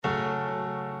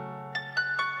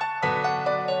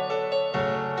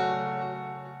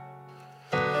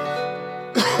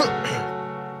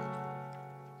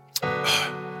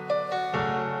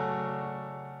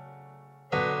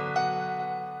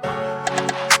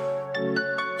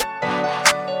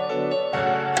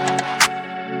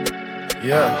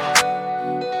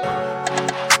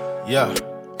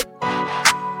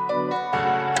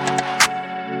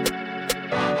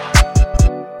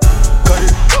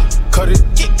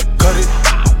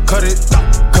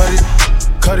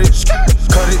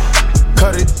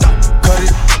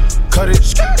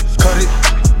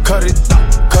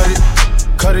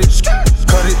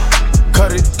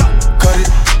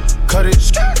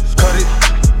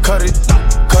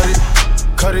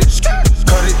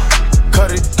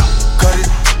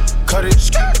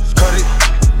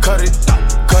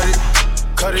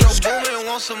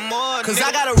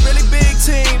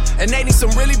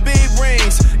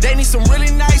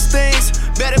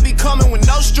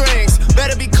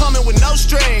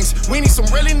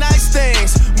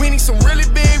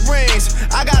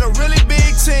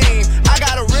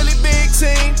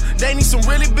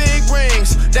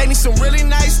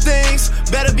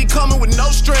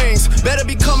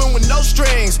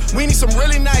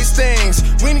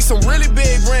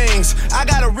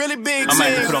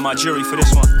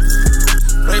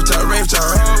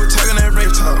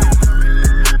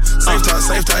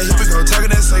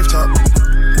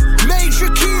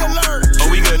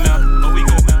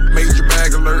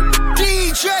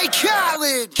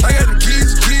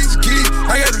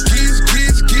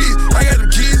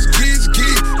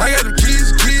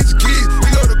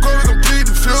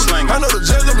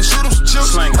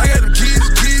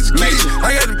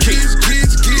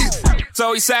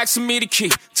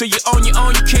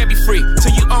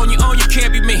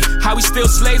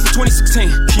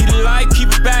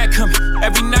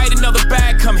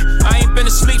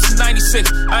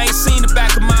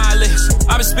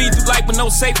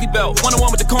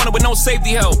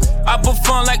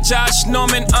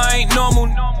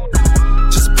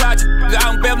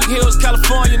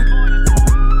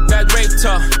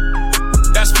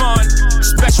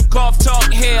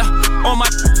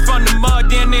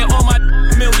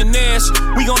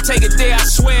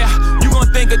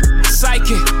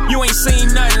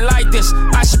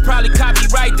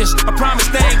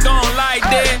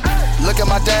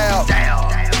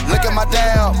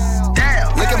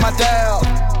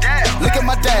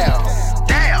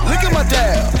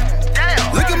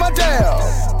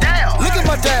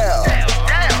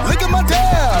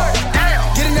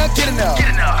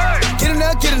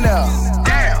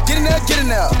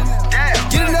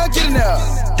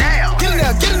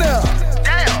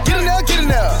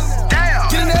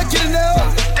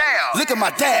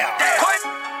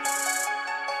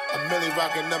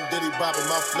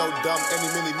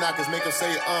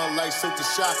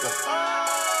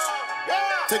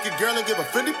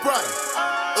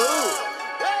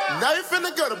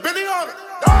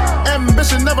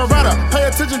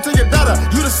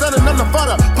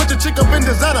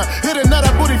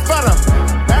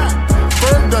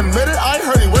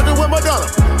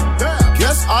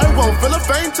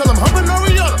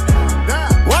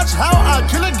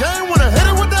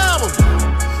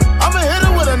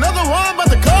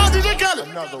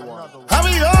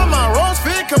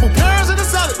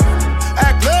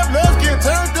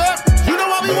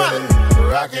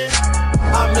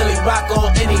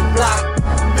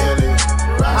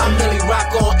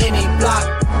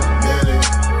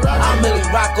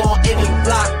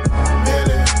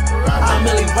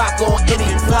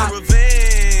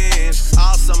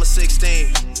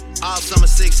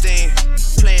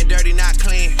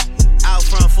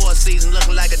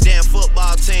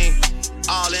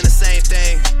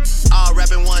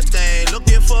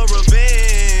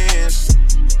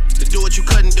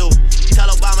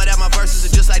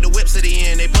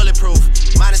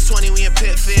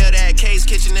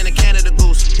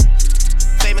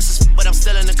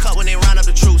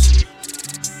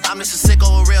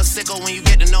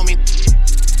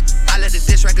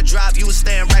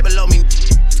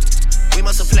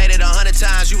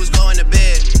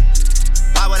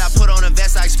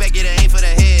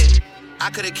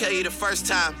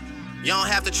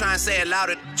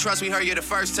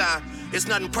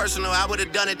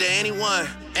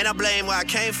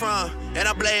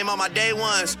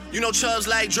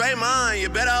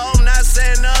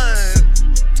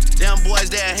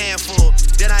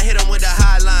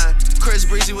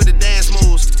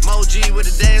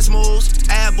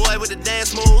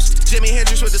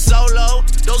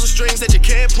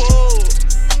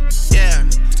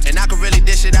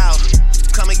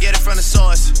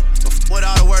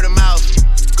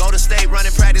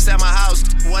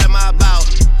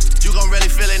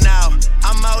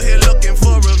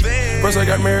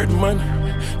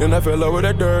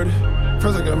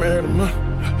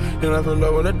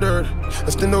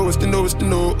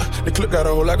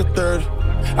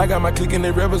I got my clique and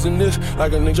they rebels in this.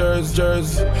 Like a nigga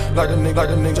jersey. Like a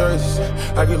nigga jersey.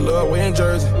 I get love way in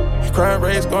Jersey. Crime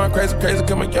rates going crazy,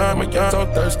 cause my young, so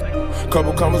thirsty.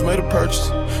 Couple commas made a purchase.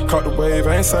 Caught the wave,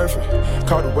 ain't surfing.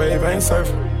 Caught the wave, ain't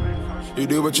surfing. You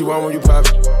do what you want when you pop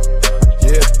it.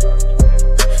 Yeah.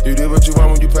 You do what you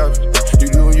want when you pop it. You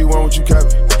do what you want when you cap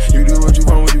it. You do what you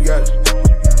want when you got it.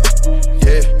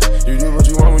 Yeah. You do what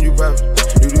you want when you pop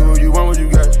it. You do what you want when you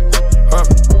got it. Huh?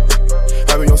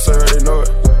 I be your sir, they know it.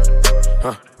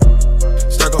 Huh?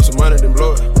 Stack up some money, then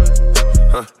blow it.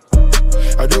 Huh?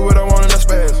 I do what I want and I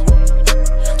spaz.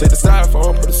 Take the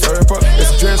styrofoam, put the syrup up.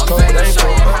 It's a dress code, but I ain't for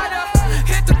it.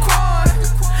 Hit the quad,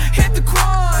 hit the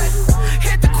quad,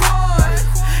 hit the quad,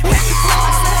 hit the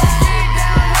quad. I said get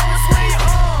down low and swing your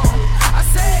arm. I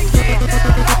said get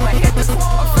down low and hit the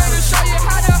quad. I'm finna show you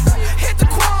how to hit the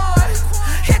quad,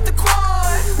 hit the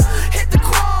quad, hit the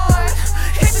quad,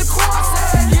 hit the quad. I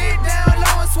said get down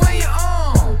low and swing your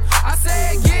arm. I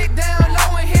said get down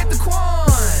low and hit the quad.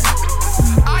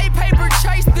 I paper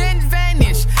chase then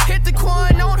vanish. Hit the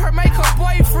quad on her, make her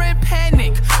boyfriend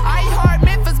panic. I heart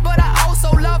Memphis, but I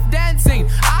also love dancing.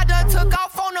 I done took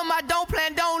off on them, I don't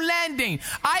plan on landing.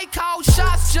 I call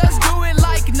shots, just do it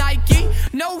like Nike.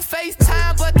 No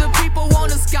FaceTime, but the people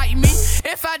wanna Skype me.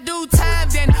 If I do time,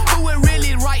 then who would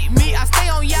really write me? I stay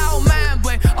on y'all mind,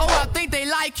 but oh, I think they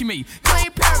like me.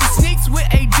 Clean pair of sneaks with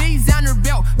a designer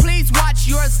belt. Please watch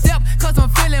your step, cause I'm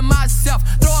feeling myself.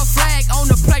 Throw a flag on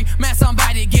the plate, man,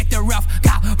 somebody get the ref.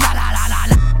 Blah, blah, blah, blah,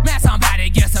 blah. Man, somebody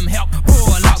get some help.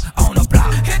 Pull up on the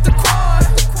block. Hit the quad,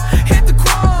 hit the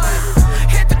quad,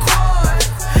 hit the quad,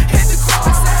 hit the quad.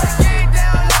 I said get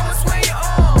down low and swing your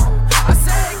arm. I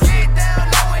said get down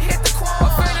low and hit the quad.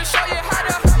 I'm finna show you how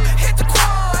to hit the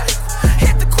quad,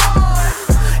 hit the quad,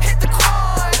 hit the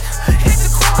quad, hit the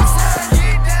quad. I said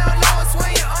get down low and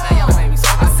swing your arm.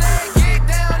 I said get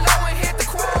down low and hit the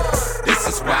quad. This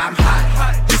is why I'm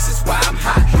hot. This is why I'm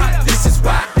hot. This is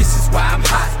why I'm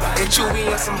hot. And Chewy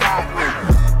and some hot.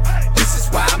 This is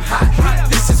why I'm hot.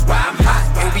 This is why I'm hot.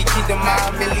 And we keep the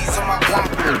mind millies on my block.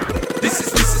 This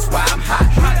is why I'm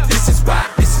hot. This is why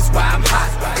I'm hot.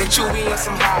 And Chewy and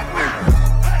some hot.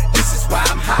 This is why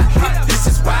I'm hot. This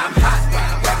is why I'm hot.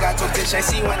 I got your bitch, I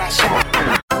see when I shot.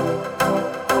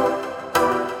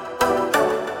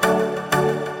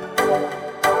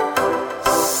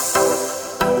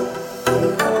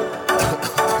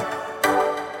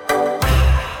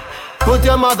 Put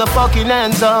your motherfucking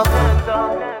hands up.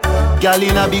 Girl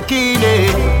in a bikini.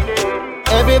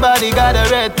 Everybody got a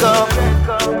red cup.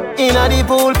 In a the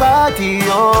pool party,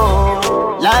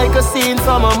 oh. Like a scene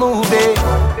from a movie.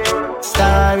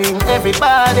 Starring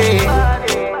everybody.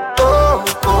 Oh,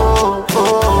 oh,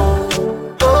 oh.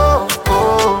 Oh,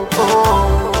 oh,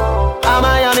 oh. A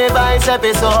Miami Vice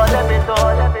episode.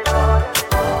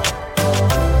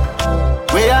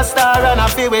 We a star and a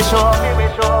feel we show.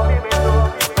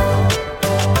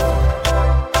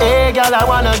 Hey girl, I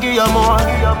wanna give you more.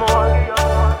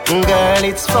 Girl,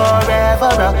 it's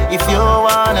forever if you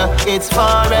wanna. It's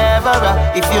forever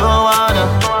if you wanna.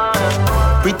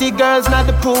 Pretty girls not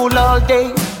the pool all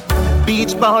day.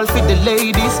 Beach ball for the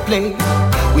ladies play.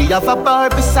 We have a bar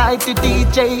beside the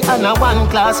DJ and a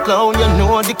one-class clown, you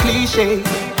know the cliche.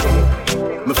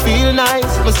 Me feel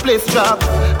nice, me spliff drop.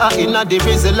 Inna the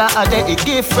Rizla, the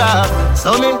gift wrap.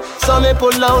 So me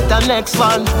pull out the next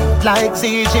one. Like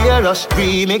ZJ Rush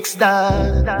remix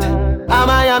that. A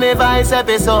Miami Vice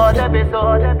episode.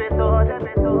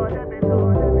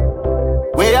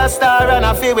 We a star and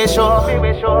a feel we show.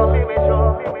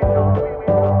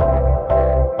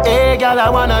 Hey girl, I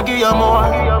wanna give you more.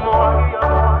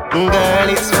 Girl,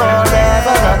 it's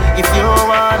forever if you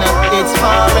wanna. It's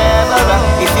forever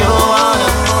if you wanna.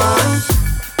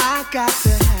 I got to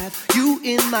have you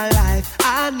in my life.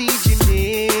 I need you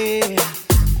near.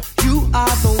 You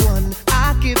are the one.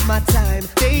 I give my time.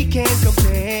 They can't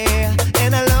compare.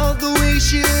 And I love the way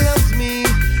she loves me.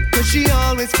 Cause she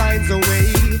always finds a way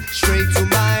straight to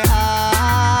my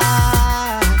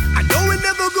heart. I know we're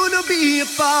never gonna be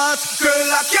apart. Girl,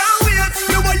 I can't wait.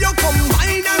 The way you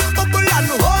combine and bubble and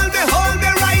hold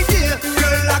me right here.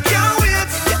 Girl, I can't wait.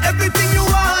 Yeah, everything you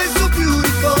are is so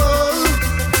beautiful.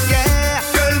 Yeah,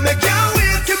 girl, me can't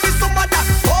wait. Give me some of that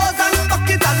pose and fuck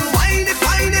it and wind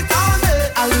it on me.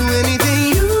 I'll do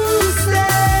anything you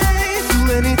say. Do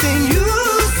anything you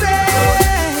say.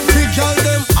 Big girl,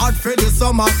 them hot for the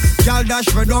summer. Girl dash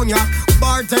for down ya.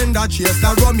 Bartender chase the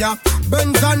rum ya.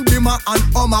 Benz and Beamer and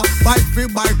Hummer. Bike free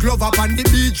bike glove up on the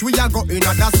beach. We a go in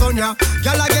at the sun ya.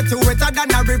 Girl I get wetter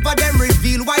than a river. Them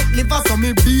reveal white liver. So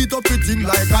me beat up it in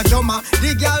like a drummer.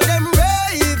 The girl them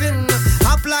raving.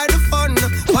 Apply the fun.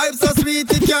 Vibes so sweet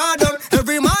it can't done.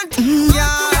 Every man,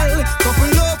 yeah.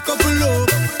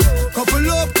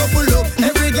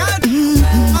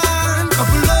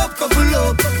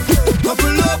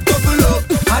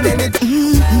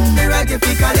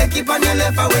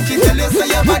 say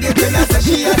your body tell her say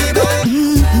she a the best.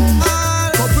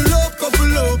 Couple up,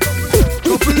 couple up,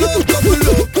 couple up, couple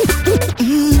up.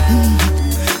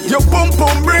 Your pum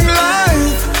pum bring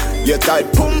life. Your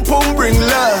tight pum pum bring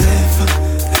life.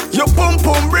 Your pum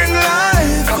pum bring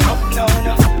life. Cock up now,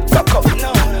 cock up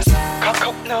now, cock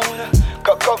up now,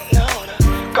 cock up now,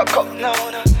 cock up now,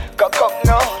 cock up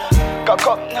now, cock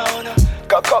up now,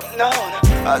 cock up now.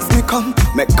 As me come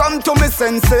to me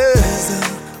senses.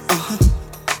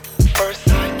 First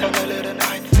sight and a little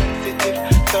night sensitive.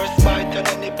 Thirst bite and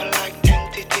a nipple like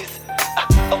entities.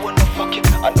 I wanna fuck you,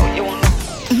 I know you wanna.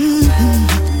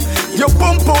 Your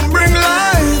pum pum bring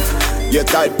life. Your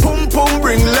tight pum pum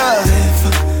bring life.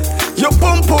 Your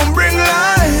pum pum bring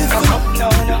life. Cock up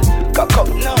now, cock up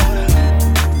now.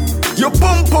 Your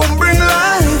pum pum bring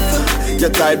life. Your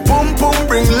tight pum pum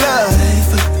bring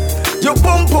life. Your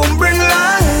pum pum bring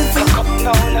life. Cock up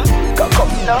now, cock up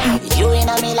now. You in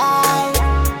a me life.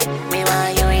 Me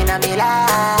want you in a me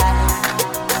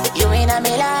life. You in a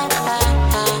me life.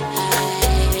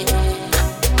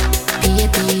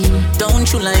 Baby,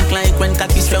 don't you like when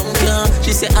cocky strong ya?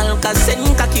 She say Alka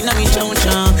send cocky na me chow.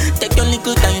 Take your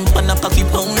little time for a cocky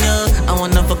pound ya. I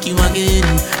wanna fuck you again.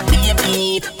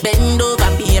 Baby, bend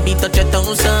over, baby, touch your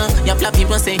toes. Your flat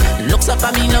people say, looks up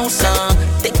at me now, son.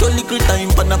 Take your little time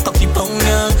for a cocky pound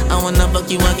ya. I wanna fuck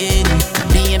you again.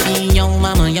 Baby, yo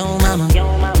mama, yo mama.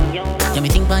 Yeah, me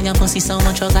think about your pussy so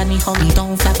much, you got me homie.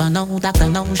 Don't flapper, no doctor,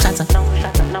 no shotter.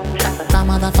 My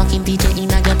motherfucking DJ in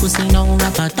your pussy, no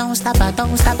rapper. Don't stop her,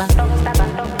 don't stop her.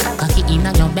 Cocky in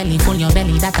your belly, full your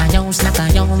belly, that a yo snacker,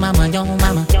 yo mama, yo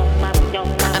mama.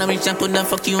 And I reach and coulda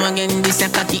fuck you again. This a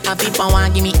cocky happy power,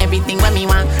 give me everything when me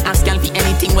want. Ask girl for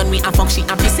anything when we a fuck, she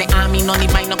happy say me no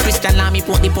need buy no crystal, me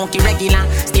put the pokey regular.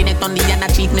 Stay net on the other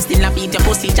cheek, me still a beat your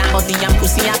pussy jam. But the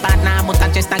pussy a partner, but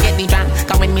I just a get the drag.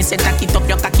 Cause when me say jack it up,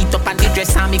 your cocky up and the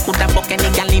dress, me coulda fuck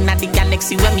any girl in the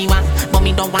galaxy when me want. But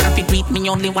me don't wanna fit with me,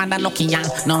 only wanna lucky ya.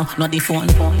 No, not the phone.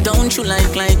 Don't you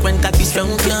like when cocky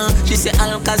strong ya? She say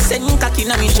Alka send cocky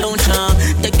na me chow.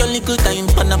 Take your little time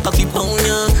for a cocky pound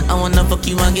ya. I wanna fuck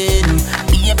you again.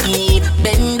 Baby,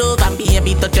 bend over,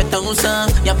 baby, touch your toes.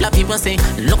 Your flat people say,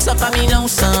 looks up at me now,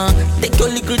 son. Take your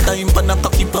little time for a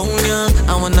cocky pound ya.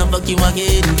 I wanna fuck you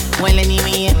again. Well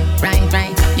anyway,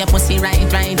 right, your pussy right,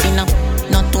 you know.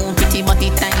 Not too pretty, but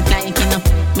it tight like, you know.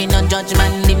 Me no judge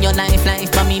man, live your life,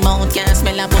 but me mouth can't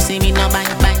smell a pussy, me no bite,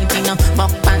 you know.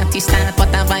 Fuck party start, but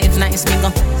a vibe nice, me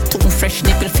go. Too fresh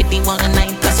nipple fit the one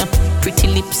night, plus pretty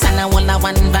lips and a whole of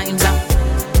one vibes up.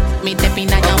 Me step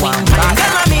in at your wing pants.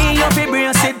 Gala me, you fi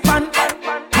brace it pan.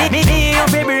 Me, you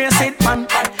fi brace it pan.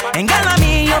 And gala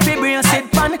me, you fi brace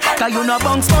it pan. Cause you no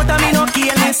bounce out and me no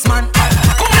careless man.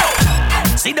 Come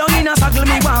now. Sit down in a circle,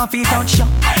 me want fi touch you.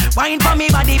 Wine for me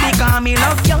body because me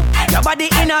love you. Your body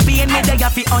in a vein, me there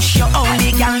fi hush you.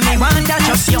 Only girl me want that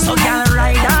just you. So girl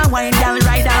ride and wine, girl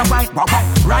ride and wine.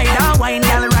 Ride and wine,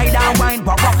 girl ride and wine.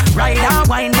 Ride and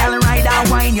wine, girl ride and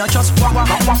wine. You just ride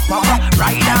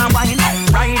and wine.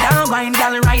 Ride and wine,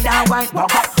 girl ride and wine.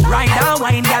 Ride and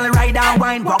wine, girl ride and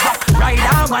wine. Ride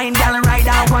and wine, girl ride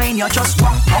and wine. You just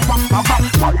bumper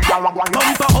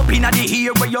up inna the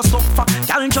ear where you suffer.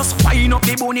 Girl just wind up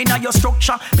the bone inna your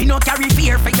structure. Me no carry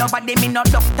fear for your body, me no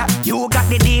doctor. You got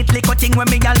the date little thing when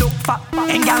me a look for.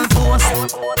 And girl pose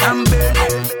and bed.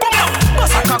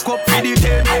 Bust a cock up for the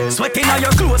tail. Sweat inna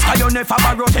your clothes 'cause you never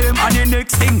borrow them. And the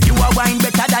next thing you a wine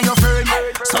better than your friend.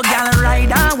 So girl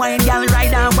ride and wine, girl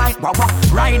ride and wine.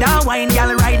 Ride and wine,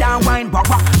 girl ride and wine.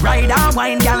 Ride and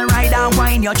wine, girl ride and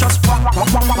wine. You just ride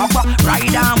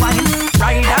and wine.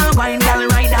 Ride and wine, girl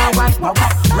ride and wine.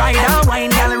 Ride and wine,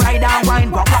 girl ride and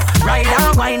wine. Ride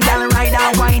and wine, girl ride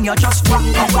and wine. You just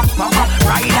ride and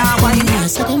wine.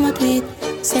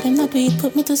 Set him up with,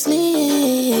 put me to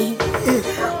sleep.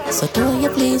 So do you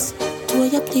please,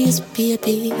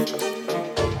 baby.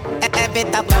 Every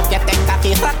top up, get that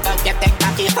cocky hot,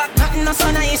 nothing no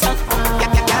so nice.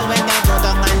 Girl when they go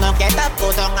down and no get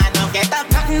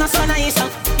up, nothing no so nice.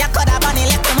 You coulda bunny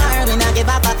left tomorrow, we no give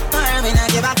up,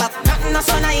 nothing no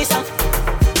so nice.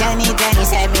 Jenny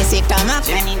said me sick to my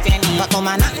Jenny, but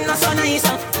woman nothing no so nice.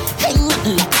 Hey,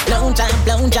 blow jam,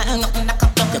 nothing like a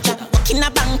blow jam. Walking a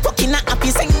bank, walking a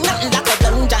happy, sing nothing like a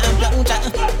blow jam.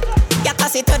 You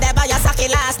pass it to the boy, you suck it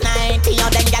last night. You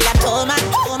then girl you too mad.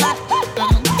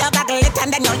 You gaggle it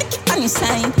and then you lick it on the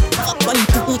side. Fuck what you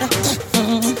do that.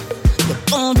 You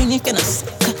won't be licking us.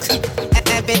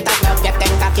 Every time you get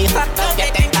that cocky hot,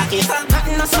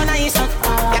 nothing no so nice.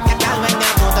 Girl when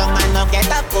you go down and no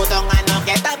get up,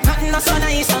 nothing no so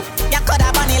nice. You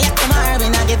coulda bunny left tomorrow, we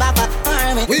no give up.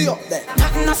 We up there.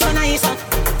 Nothing no so nice.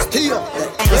 Stay up there.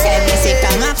 And you said me sick to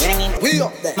my We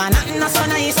up there. man, nothing no so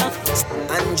nice.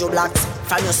 Andrew Blacks.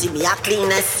 From you see me a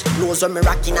cleanest. Clothes when me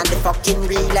rocking and the fucking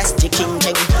realest. Chicken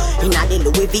jeng inna the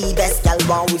Louis V best. Girl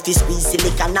want with this squeeze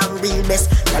silicon and real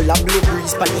best. Girl a blue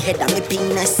breeze pon the head of me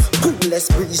penis. Coolest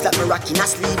breeze like me rocking a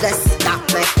sleeveless. That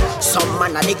make some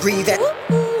man a the grievous.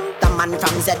 The man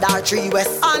from ZR3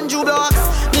 West. Andrew Blacks.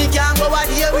 Me can't go a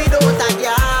day without a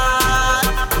girl.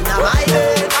 Inna my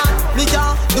head. Me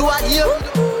can't do a day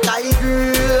without a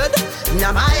girl.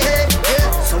 Inna my head.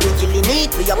 So we killing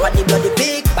it, we up on the bloody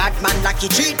pig. Batman lucky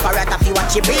treat, parrot if you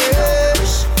watch your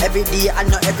bitch. Every day and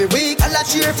not every week, I'll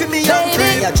cheer for me young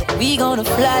free. We gonna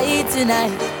fly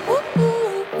tonight.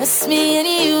 It's me and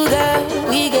you, girl.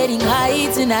 We getting high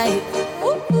tonight.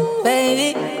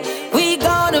 Baby, we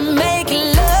gonna make love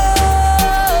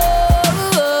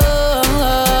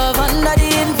under the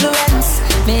influence.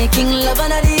 Making love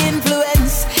under the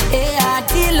influence.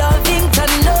 ART loving to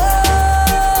know.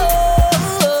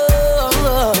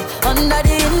 Under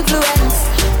the influence,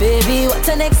 baby, what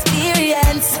an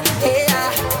experience.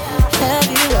 Yeah, have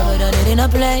you ever done it in a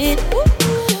plane?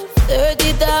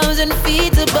 30,000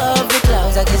 feet above the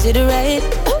clouds, I can see the rain.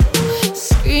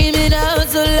 Screaming out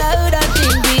so loud, I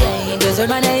think the angels heard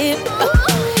my name.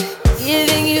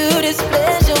 Giving you this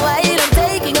pleasure while I'm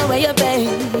taking away your pain.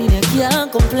 You can't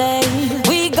complain.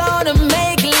 We gonna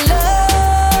make love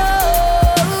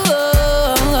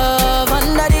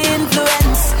under the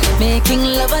influence.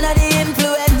 Making love under the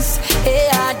influence.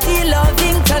 ART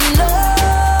loving to know.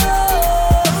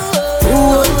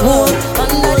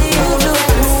 Under the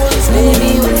influence.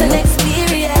 Baby, what an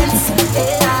experience.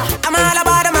 I'm all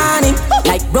about the money.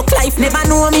 Like broke life never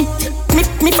know me.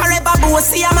 Me forever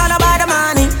bossy, I'm all about the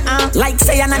money. Like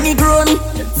say I'm a Negro me.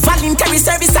 Voluntary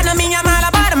service and me, I'm all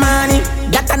about the money.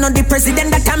 That I know the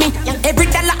president, that I me. Every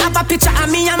dollar have a picture of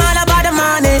me, I'm all about the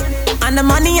money. And the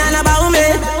money all about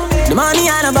me. The money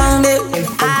all about me.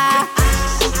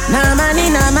 No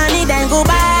money, then go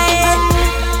buy.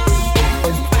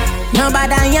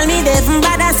 Nobody yell me, they from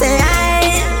bad, I say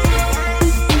aye.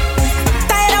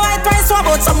 Tired of white price, what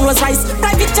about some Rolls Royce?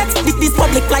 Private jets, these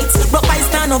public flights. Broke by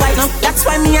stand, no right now. That's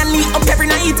why me and Lee up every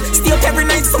night. Stay up every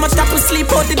night, so much that we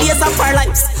sleep out the days of our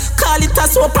lives. Call it a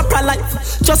so proper life.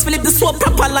 Just live the so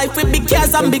proper life with big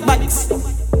cars and big bikes.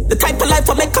 The type of life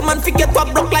I make a man forget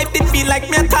what broke life did feel like.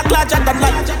 Me a talk larger than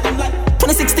life.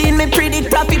 2016 me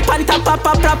predict profit, panta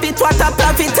papa profit, what a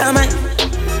profit am I?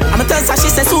 I'ma tell her she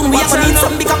says soon we are gonna need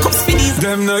some bigger cups for these.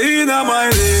 Them no inna my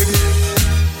leg,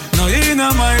 no inna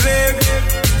my leg.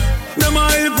 Them a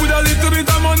help with a little bit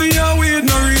of money and weed,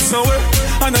 no reach nowhere.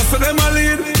 And I say them a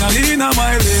lead, no inna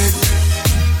my leg,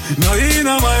 no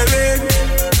inna my leg.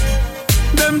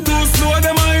 Them too slow,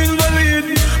 them a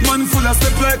invalid. Man full of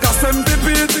step like a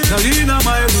centipede. No inna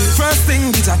my leg. First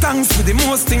thing, bitch, thanks for the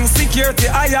most things. Security,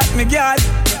 I at me girl.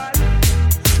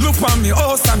 Look on me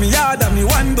house and me yard and me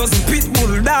 1 dozen pit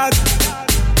bull dog.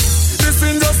 This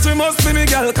industry must be me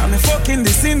girl, cause me fucking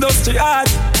this industry hard.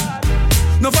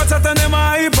 No fatter than them a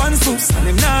hype and soups, and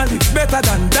them nah live better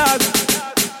than dog.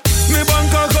 Me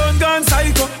bank account gone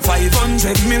psycho,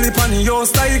 500 million on your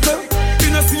cycle. You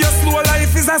know see your slow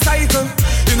life is a cycle.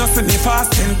 You know see me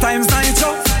fast 10 times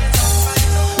nitro.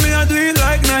 Me a do it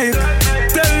like night.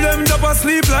 Tell them drop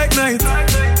asleep like night.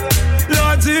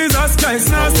 Lord Jesus Christ,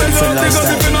 now send out the guns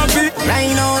if you not be.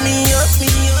 Right now me up,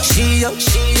 she up.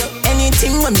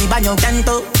 Anything when me buy your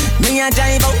canto. Me a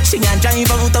drive out, she a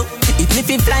drive out. If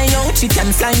me fly out, she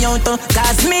can fly out.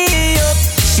 Cause me up,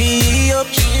 she up.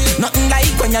 Nothing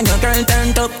like when your girl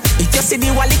turned up. If you see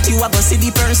the wallet, you a go see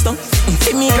the purse.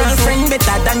 See me girlfriend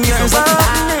better than yours. What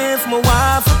if my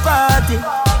wife a party?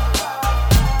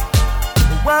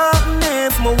 What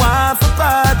if my wife a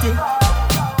party?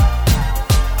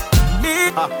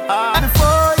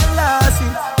 Before you lost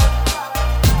it,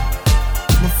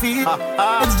 my feet,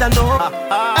 it's Jano,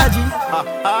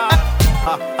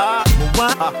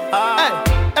 Hey,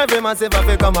 every man say if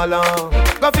you come along,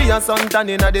 go for your suntan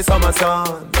in the summer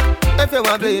sun. If you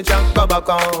want bleach, go back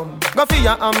home. Go for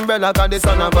your umbrella, cause the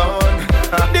sun a burn.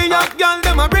 The young girl,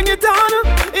 them a bring it on.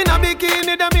 In a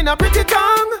bikini, them in a pretty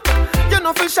tongue. You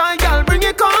know for shy girl, bring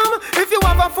it come. If you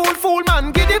have a fool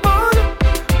man, get it on.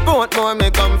 Both more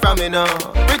may come from me now.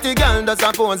 Pretty girl does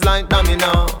a pose like dummy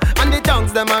now. And the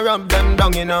tongues them a rub them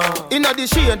down you know. Inna the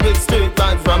shade with straight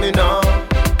vibes from me now.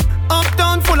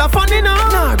 Uptown full of fun you know.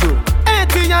 Nah bro,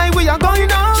 ATI we are going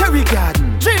now. Cherry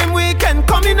Garden, Dream Weekend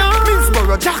coming now.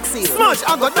 Minsboro, Jackson, Smudge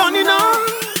I got done you know.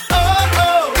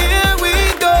 Oh, here we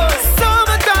go.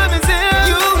 Summertime is here.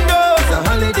 You know it's a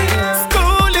holiday.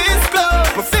 School is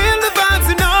closed. We feel the vibes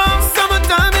you know.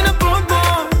 Summertime in a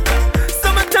Bournemouth.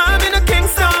 Summertime in a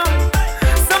Kingston.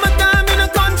 Summertime in a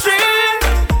country.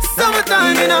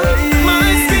 Summertime in a my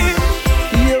city.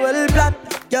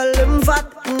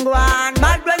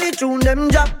 shoot them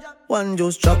drop. One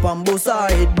just chop and bust her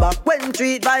head back. When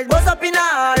street vibes bust up in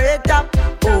her head top.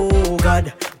 Oh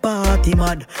God, party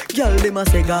mad. Girl dem a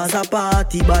say Gaza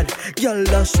party bad. Girl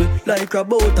dash it like a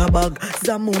butter bag.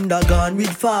 Zamunda gone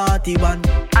with 41.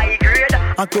 I grade.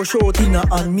 I crush out in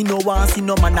a hand. Me no want see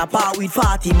no man a part with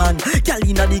 40 man. Girl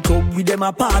inna the club with them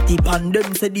a party pan.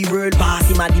 Them say the world pass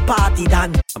him a the party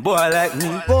done. A boy like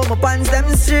me. Oh my pants them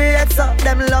straight up.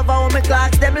 Them love how my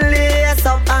clocks them lace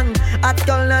up. And at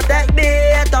girl not take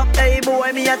bait up. Hey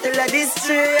boy me a tell her this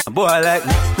straight. A boy like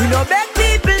me. We no beg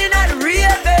people in a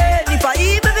raving. If I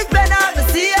even if spend out the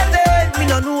saving. Me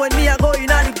no know when me a go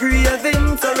in a the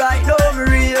craving. So right now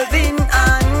me raving.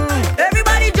 And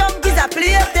everybody jump is a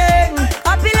plaything.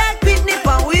 Happy like picnic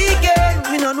on weekend.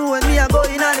 Me no know when me a go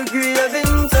in a the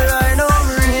craving. So right now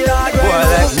me raving. A boy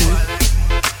like me.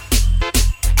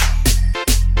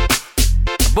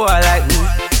 A boy like me.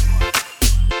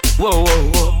 Whoa,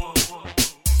 whoa, whoa.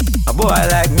 A boy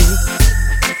like me.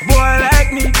 A boy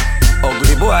like me.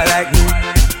 Ugly boy like me.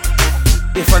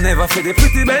 If I never feel the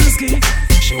pretty Bensky,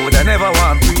 she woulda never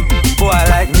want me. Boy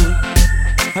like me.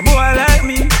 A boy like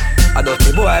me. A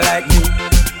dirty boy like me.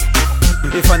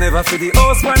 If I never feel the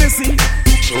house wanna see,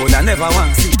 she woulda never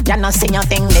want see. You no see your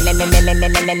thing, when you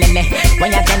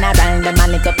general, them a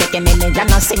little picking in it. You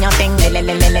no see your thing,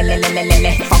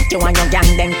 fuck you and your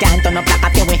gang, them can't turn up like a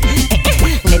peewee.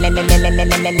 When I'm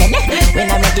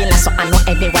regular, so I know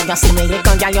everywhere you see me, you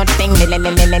go your thing.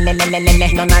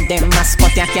 None of them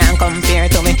mascot you can't compare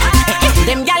to me.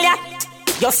 Them gal ya,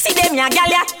 you see them ya gal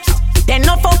ya. They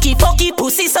no funky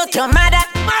pussy suck your mother.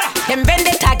 Them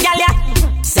vendetta gal ya,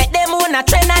 set them on a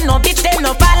train and no bitch them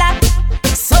no pala.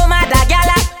 So mad a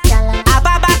gala,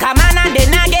 Ababa kamana, they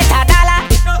na get a dollar.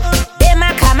 They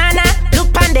ma kamana,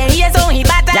 look pan the ears on he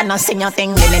batter. You no see your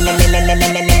thing,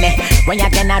 when you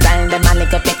general, them a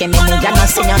little picking in it. You no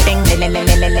see your thing,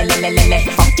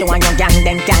 fuck you and your gang,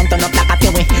 them can't turn up like a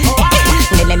peewee.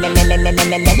 When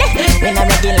I'm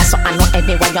regular, so I know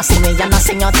everywhere you see me. You no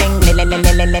see your thing,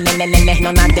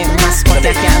 none of them mascot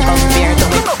you can't compare to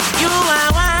me. You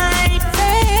are white.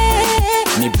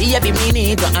 Me baby, me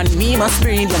need you and me must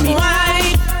breathe you me.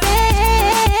 White.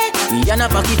 You're not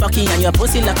pocky and your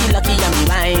pussy lucky and me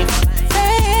wife.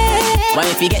 Why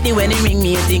if you get the wedding ring,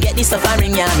 me if you get the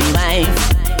suffering, yeah, me wife.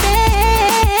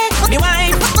 Me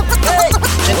wife.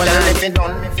 She tell me fi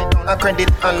done, a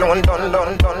credit alone done.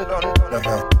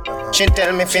 She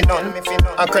tell me fi done,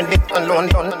 a credit alone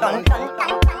done.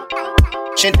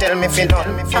 She tell me fi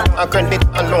done, a credit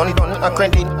alone done. A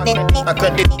credit alone done. A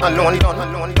credit alone done.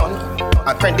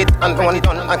 A credit alone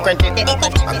done.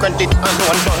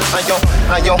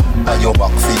 Ayo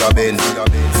back for your bend, ayo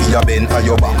back for your bend,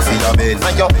 ayo back for your bend,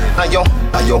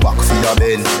 ayo back for your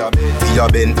bend,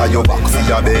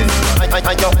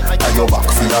 ayo back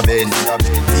for your bend,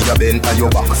 ayo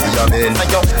back for your bend,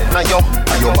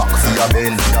 ayo back for your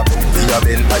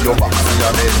bend, ayo back for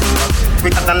your bend.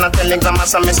 Quicker than a telegram,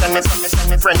 as I send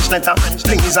me French letter.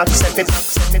 Please accept it.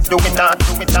 Do it that.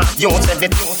 You said it.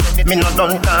 Me not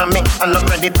done call me. I'm not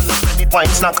credit.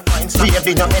 Wine snack.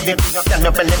 Baby, you edit. Can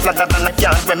you belly flatter than a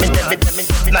can when me debit?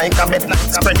 Like a bed.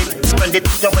 Spread it.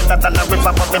 You wetter than a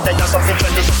river, but me there you suffer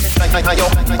credit.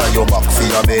 Ayo back for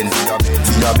your bend,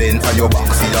 ayo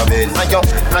back for your bend, ayo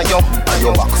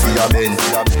back for your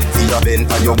bend,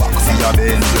 ayo back for your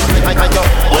bend,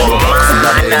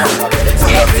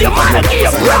 If your man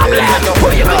give problem, who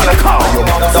you gonna call?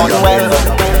 Done well.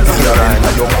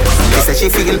 She say she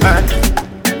feel hurt,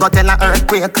 go tell her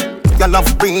earthquake. Your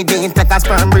love breathing, take a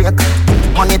sperm break.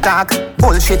 Money talk,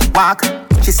 bullshit walk.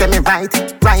 She say me right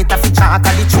off the chalk.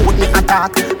 And the truth me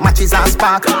attack, matches and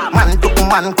spark. Man to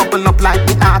woman couple up like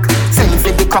the ark. Same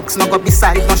for the crooks, no go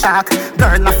beside no shark.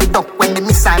 Girl off the duck when the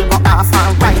missile go off.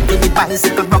 And right till the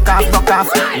bicycle broke off.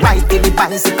 Right till the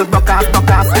bicycle broke off.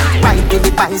 Right till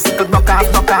the bicycle broke off.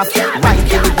 Right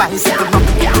till the bicycle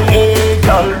broke off. Hey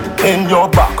girl, in your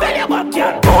back,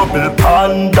 double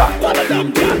panda.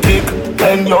 Dick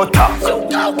in your top,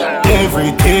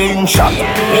 everything shot.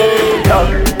 Hey girl,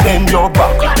 in your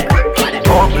back,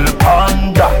 double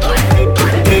panda.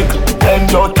 Dick in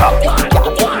your top,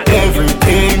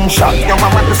 everything shot. Your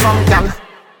mama do some gal,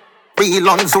 real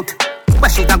on zoot. Where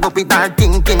she da go with her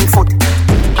thinking foot.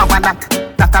 How that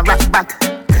a rat bat.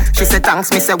 She say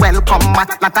thanks, me say welcome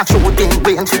mat. Like a shooting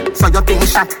range, so you think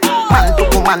shot. Man to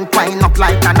woman twine up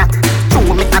like a knot.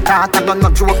 True me attack, I don't no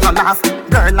joke, no laugh.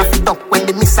 Girl off the duck when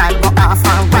the missile go off.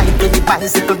 And right till the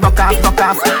bicycle broke off.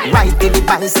 Right till the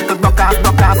bicycle broke off.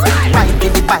 Right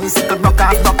till the bicycle broke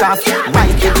off.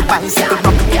 Right till the bicycle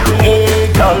broke off.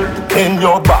 Hey girl, in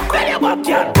your back,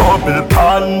 double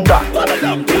panda.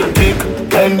 Dick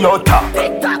in your top,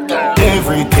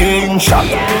 everything shot.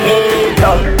 Hey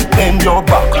girl, bend your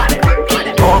back.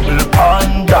 Bubble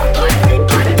panda.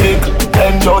 Big,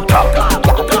 bend your top.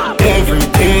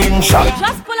 Everything shot.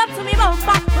 Just pull up to me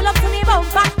bumper, pull up to me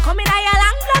bumper. Come in a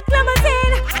long black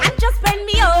limousine and just bend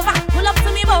me over. Pull up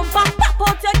to me bumper, pop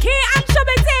out your key and shove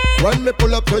it in. When me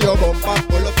pull up to your bumper,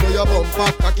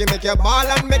 cocky make you ball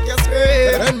and make you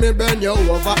scream. Then me bend you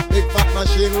over, big fat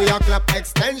machine with your clap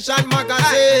extension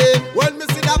magazine. When me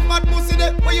see that fat pussy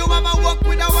there, where you mama walk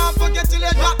with a one forget till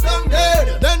you drop down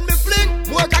dead. Then me fling,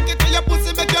 more cocky to your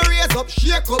pussy make you raise up,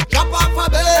 shake up, drop off a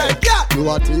bed. Yeah, you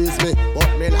a tease me,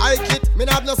 but me like it. Me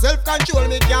have no self-control,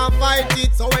 me can't fight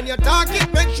it. So when you talk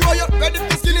it, make sure you're ready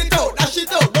to skin it out, dash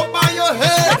it out, up on your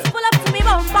head. Just pull up to me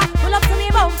bumper, pull up to me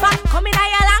bumper. Come in a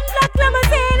long black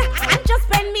limousine and just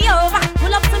bend me over.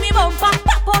 Pull up to me bumper,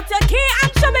 pop out your key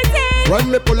and shove it in.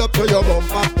 When me pull up to your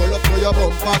bumper,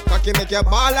 cocky make you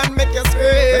ball and make you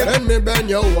scream. Then me bend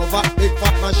you over, big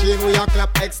fat machine with your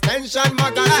clap extension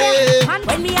magazine. And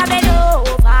when me a bend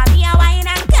over, me a wine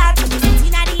and cut.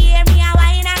 Inna the air, me a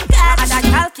wine and cut. And that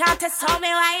girl can't test how me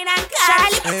wine and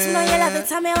cut. Charlie, you know you love it,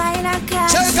 how me wine and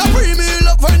cut. Shake a free meal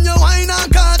up when you wine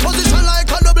and cut. Position like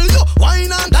a W,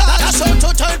 wine and cut. That's how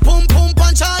to tight, pum pum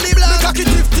punch Charlie Black. Me cocky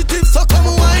tip, so come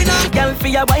wine and. Girl for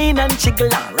your wine and jiggle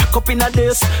and rock up in a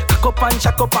this. Cock up and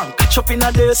jack up and catch up in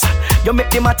a this. You make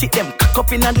them a tick them cock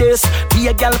up in a this. Be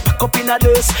a girl pack up in a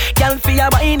this. Girl for your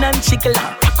wine and jiggle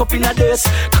and rock up in a this.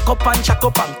 Cock up and jack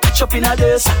up and catch up in a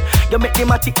this. You make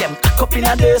them a tick them cock up in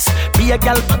a this. Be a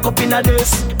girl pack up in a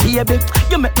this. Baby,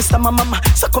 you make me stammer mama.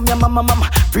 So come your mama.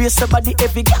 Brace your body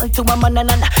every girl to mama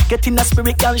nanana. Get in a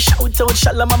spirit girl shout out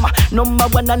shala mama. Number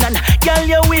one nanana. Girl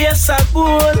your waist are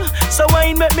cool. So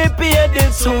wine make me pay the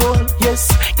toll.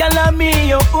 Yes, girl I'm me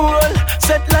your all.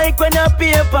 Set like when a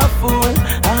paper full.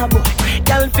 Ah boy,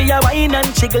 girl for your wine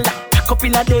and jiggle. Cock up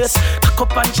in a this. Cock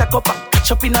up and jack up and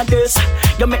catch up in a this.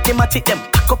 You make them a tick them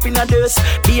cock up in a this.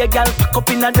 Be a girl pack up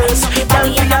in a this. Girl for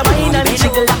your wine and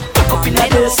jiggle. Cock up in a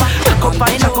this. Cock up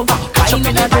and jack up and catch up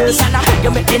in a this.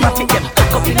 You make them a tick them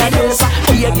cock up in a this.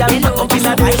 Be a girl pack up in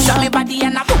a this. Show me body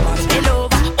and a boom and spill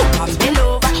over, boom and spill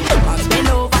over, boom and spill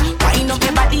over. Wind up me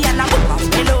body and a boom and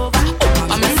spill over,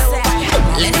 boom and spill over.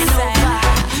 Listen,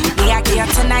 we are here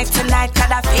tonight, 'cause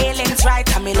the feeling's right.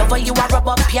 And me love you a rub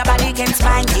up your body against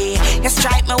mine, yeah. You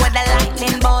strike me with a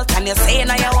lightning bolt, and you say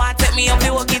now you want take me up,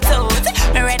 you walk it out.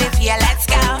 Me ready for you, let's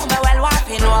go. Me well want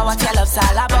to know what your love's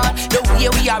all about. The way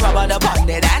we are rubber up on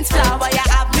the dance floor, but you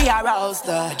have me aroused.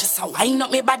 Just a wind up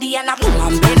me body and a boom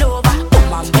and bend over,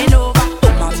 boom and bend over,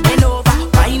 boom and bend over.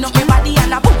 Wind up me body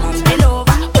and a boom and bend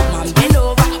over, boom and bend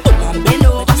over, boom and bend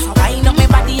over. Just a wind up me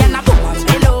body and a boom and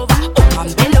bend over, boom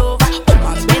and bend over, boom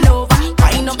and bend over.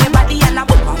 Wind up me body and a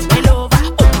boom and bend over,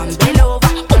 boom and bend over,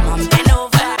 boom and bend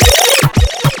over.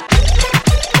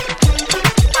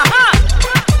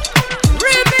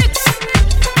 Remix,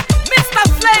 Mr.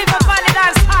 Flavor, Valley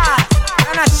Dance Hard,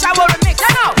 and a shower remix. You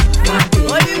know,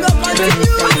 what you gonna continue?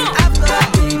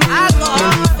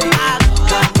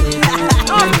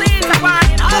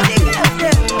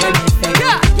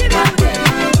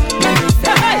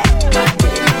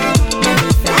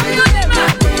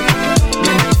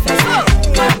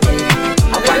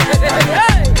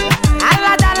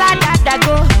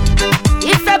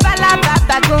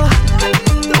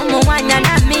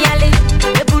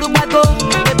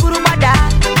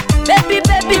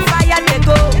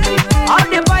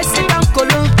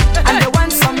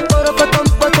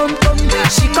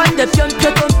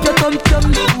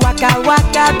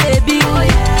 Waka baby,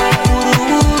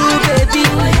 ooh baby,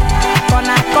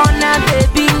 corner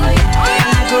baby. And I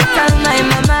go tell my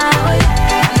mama,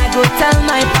 and I go tell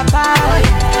my papa,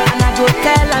 and I go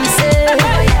tell am say,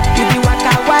 you be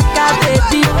waka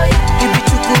baby, you be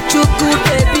chuku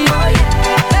baby,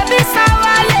 baby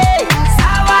sawale,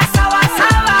 sawale,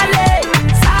 sawale.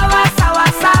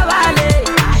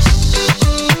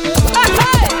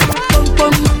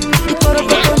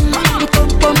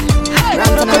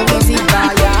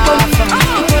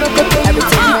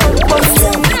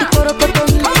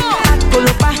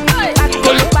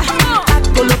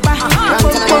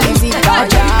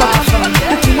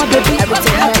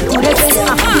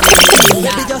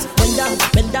 Baby just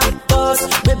bend down, pause.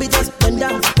 Baby just bend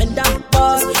down,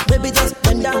 pause. Baby just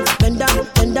bend down, pause.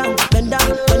 Baby just bend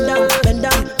down,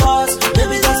 pause.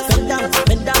 Baby just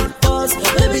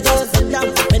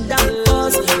bend down,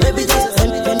 pause. Baby just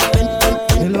bend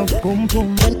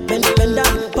down,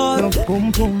 pause.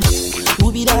 Who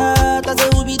be that? I say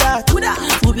who be that? Who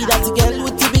be that girl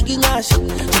with the big ass? You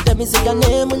tell me say your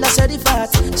name when I share the fat.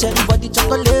 Share the body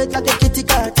chocolate like a kitty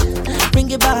cat.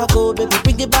 Bring it back, oh baby,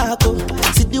 bring it back, oh.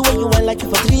 See the way you want like you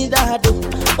for Trinidad, oh.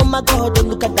 Oh my my God, oh,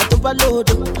 look at that overload,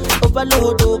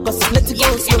 cause it's let it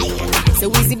go slow.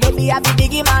 So easy, baby, I be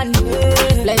biggie man.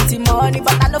 Plenty money,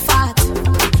 but I no fat.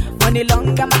 Money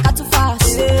long, I'm not too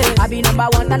fast. I be number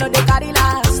one, I know they carry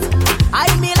last. I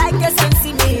me like a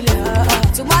sensi meal.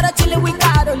 Tomorrow chillin' with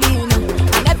Carolina.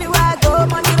 And everywhere I go,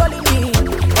 money rolling in.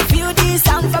 A few these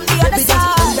sound from the other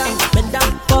side. Bend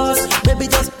down, pause. Baby,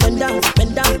 just bend down,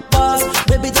 pause.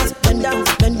 Baby, just bend down,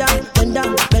 pause. Baby,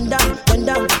 just bend down,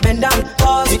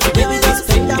 pause. Baby, just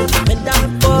bend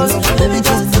down, pause. Baby,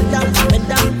 just bend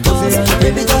down, pause.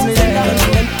 Baby, just bend down,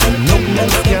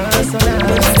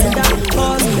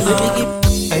 pause.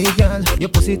 Hey girl, your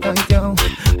pussy tight down.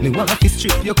 Me want to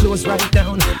strip your clothes right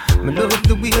down. Me love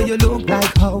the way you look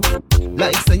like how.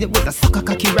 Like say you with a sucker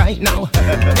cocky right now.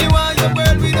 Me want your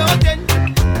world without end.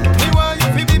 Me want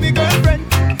you to be my girlfriend.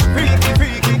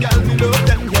 Freaky girl, me love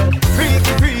them, yeah.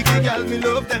 Freaky girl, me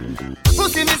love them.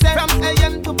 Pussy me say from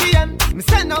AM to PM. Me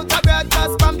send out a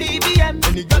broadcast from BBM.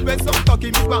 Any girl with some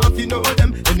cocky, me want to know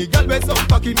them. Any girl with some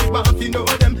cocky, me want to know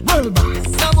them. World boss.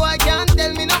 No boy can't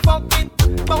tell me no fuck it.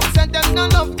 Bounce and them no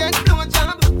love get no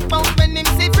job. Bounce when him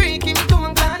say freaky, me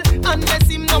too glad. Unless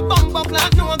him no bump up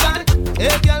like no god.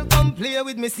 Hey girl, come play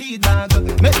with me seed bag.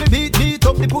 Make me beat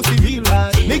up the pussy real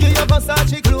hard. Me give you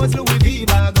Versace clothes, Louis V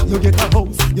bag. You get a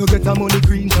house, you get a money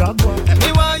green job.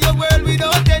 Me want your world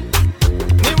without end.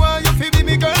 Me want you to be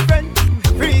me girlfriend.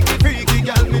 Freaky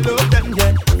girl, me love them,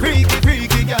 yeah.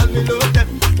 Freaky girl, me love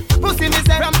them. Pussy me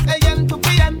say from AM to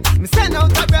PM. Me send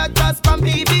out a broadcast from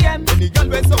BBM. Any girl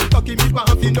with some cocky, me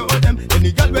want to know them.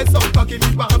 Any girl with some cocky,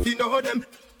 me want to know them.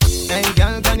 Hey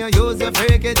girl, can you use your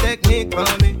freaky technique for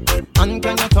me? And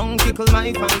can your tongue tickle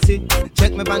my fancy?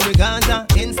 Check me on the Gaza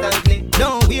instantly.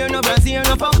 Don't wear no brassiere,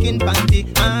 no fucking panty.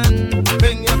 And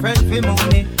bring your friend for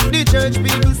money. The church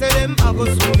people say them I go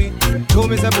sue me. Told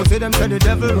me say pussy them say the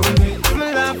devil rule me.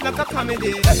 Me laugh like a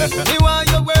comedy. Me want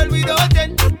your world without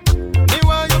end. Me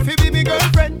want you to be me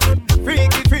girlfriend.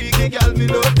 Freaky girl, me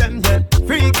love them, yeah.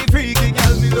 Freaky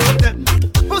girl, me love them.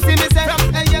 Pussy me say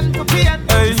from AM to PM.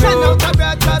 Hey, send out a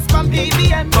broadcast from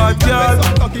BBM. Bad girl,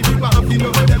 some cocky, me want to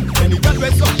know them. Any girl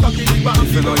with some cocky, me want to know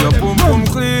them. if you know your boom boom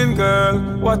clean,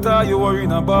 girl, what are you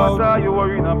worrying about?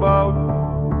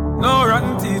 No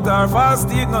rotten teeth or fast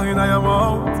teeth, no in your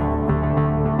mouth.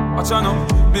 Watch out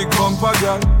now, big bumper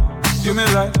girl, you me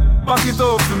like. Back it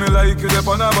up to me like you dep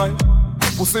on a bike.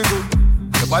 Pussy good,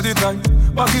 your body tight.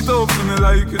 Back it up to me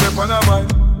like you dep on a bike.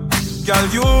 Girl,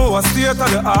 you a state of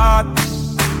the art,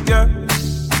 yeah.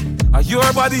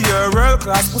 Your body, your world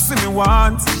class pussy me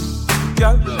want.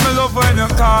 Girl, me love when you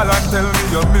call and tell me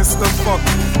you miss the fuck.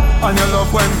 And you love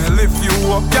when me lift you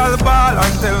up. Girl, ball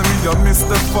and tell me you miss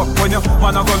the fuck. When your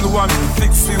man a go do and me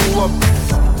fix you up.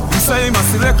 You say me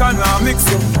select and I mix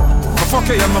you. Me fuck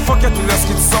you, me fuck you till you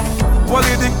skid some.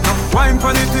 Wally dick no, wine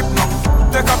pon the tip no.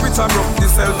 Take a picture bro, the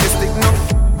selfie stick no.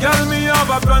 Girl, me have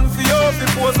a plan for you. The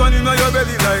pose on you know your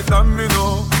belly like that me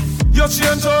know. You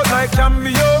change out like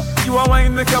cameo. You a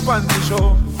wine make your panty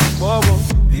show. Bobo,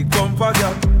 big bumper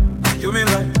girl. You me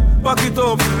like, back it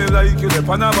up for me like you dep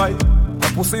on a bike.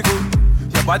 Your pussy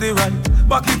good, your body right.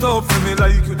 Back it up for me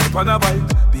like you dep on a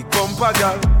bike. Big bumper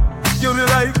girl. You me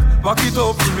like, back it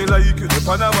up for me like you dep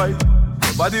on a bike.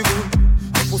 Your body good,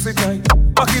 your pussy tight.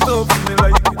 Back it up for me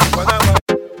like you dep on a bike.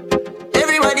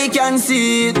 Everybody can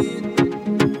see it.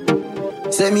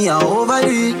 Say me a overdo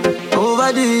it,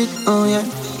 oh yeah.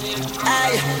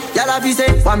 Aye, y'all have to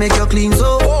say, why make you clean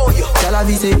so? Y'all have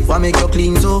to say, why make you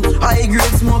clean so? High grade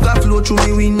smoke a flow through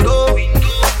me window.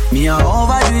 Me a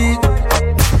overdo it.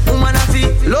 Woman a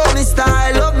feel, love me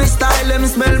style. Let me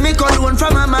smell me cologne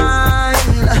from my mind.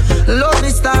 Love me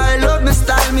style.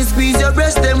 Me squeeze your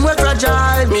breast, them we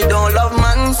fragile. Me don't love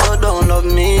man, so don't love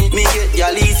me. Me get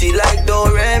y'all easy like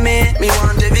Doremi. Me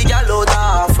want every gal out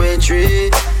halfway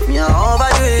tree. Me a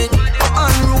overdo it.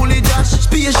 Unruly Josh,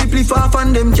 spaceshiply far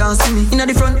from them can't see me. Inna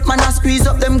the front, man a squeeze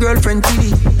up them girlfriend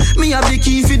TD. Me have the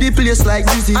key for the place like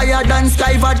Dizzy. Higher than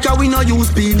Sky Vodka, we no use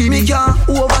PD. Me can't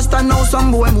overstand now,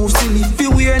 some boy move silly. Fi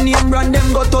wear name brand,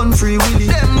 them got on free willy.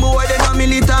 Them boy, they no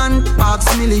militant,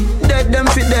 ask Millie. Dead them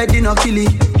fit dead, they no kill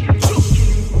it.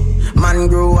 Man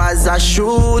grow as a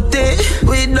shooty.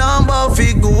 We don't bow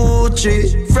fi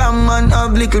Gucci. From man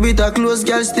have little bit of clothes,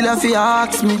 girl still a fi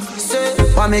ask me. Say,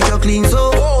 why make you clean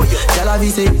so? Girl a fi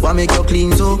say, why make you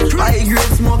clean so? High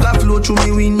grade smoke a flow through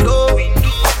me window.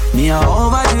 Me a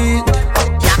overdo it.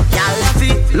 Girl a fi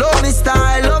love me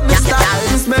style.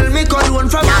 Me smell me cologne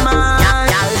from my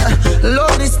mind.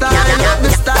 Love me style.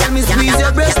 Me squeeze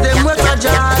your breast, them we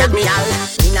fragile.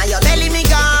 Inna your belly me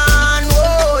gone,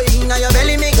 whoa. Inna your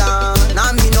belly me gone.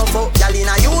 Now me no fuck, girl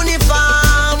inna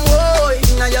uniform, whoa.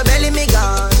 Inna your belly me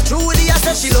gone. Truly I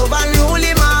say she love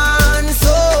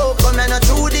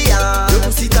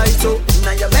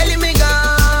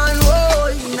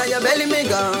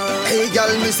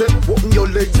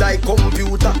like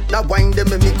computer. Now wind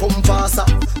them and me come faster.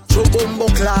 Chobombo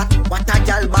clock, what a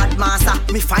gal bad master.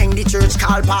 Me find the church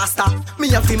called pastor. Me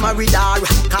have to marry her,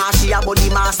 cause she a body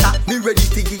master. Me ready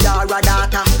to give her a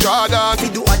daughter. Jordan,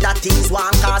 we do other things, one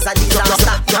cause a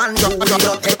disaster. Can do we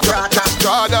don't take rata.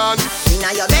 Jordan, inna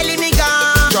your belly me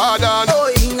gone. Jordan, oh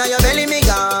inna your belly me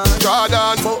gone.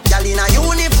 Jordan, fuck gal inna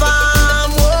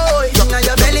uniform. Oh inna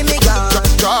your belly me gone.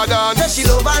 Jordan, say she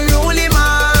love and rule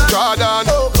man.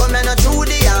 Jordan, oh come and through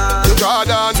the yard.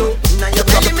 Jordan, so inna your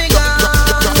belly me gone.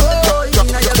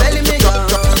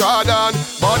 Jordan,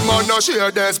 bad man no share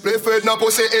this spliff with no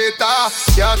pussy eater.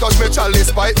 Can't touch me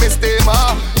chalice, bite me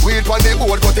steamer. Weed on the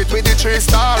board, cut it with the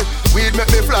 3-star. Weed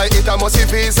make me fly, it a musty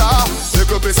visa.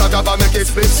 Little piece of gaba make it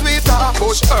split sweeter.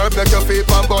 Push herb, make your feet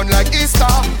and bun like Easter.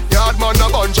 Yard man no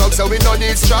bun jug, so we no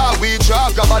need straw. We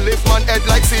drop, gaba lift man head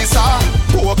like Caesar.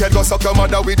 Poke head go suck your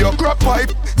mother with your crop pipe.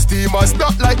 Steamers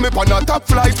not like me on a top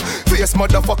flight. Face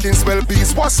motherfucking swell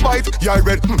beast was fight. Yeah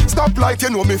red, stop light, you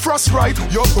know me frost right.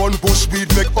 Your gun bush weed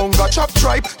make hunger chop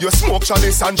tripe. You smoke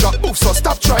chalice and drop boof, so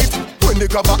stop tripe. When the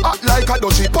grab a hot like a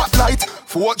dodgy pot light.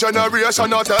 4th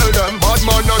generation I tell them bad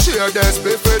man no share this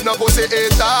spliff with no pussy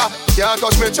eater. Can't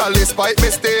touch me chalice, bite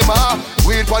me steamer.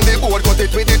 Weed on the board, cut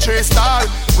it with the 3-star.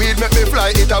 Weed make me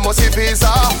fly, it a musty visa.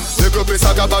 Little piece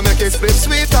of gaba make it split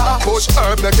sweeter. Push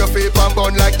herb make your feet and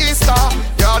bun like Easter.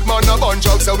 Yard man no bun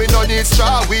jug, so we no need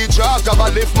straw. We draw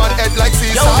gaba lift man head like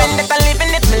Caesar. Yo,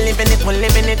 living it, me living it, we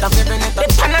living it up. They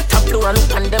pan a top floor and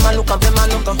look and them a look up, them a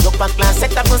look up. Look back class,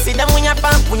 set up and see them when you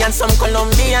pop. We and some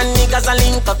Colombian niggas a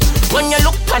link up. When you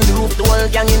look on the roof, the whole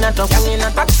gang in a truck.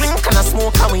 Back drink and a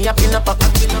smoke and we up in a pop.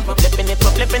 Flipping it, we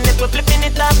flipping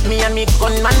it up. Me and me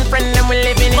gunman friend, them we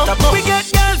living it up. We get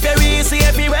girls very easy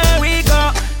everywhere we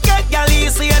go. Get girl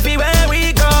easy everywhere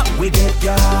we go. We get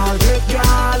girl.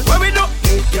 Where we do?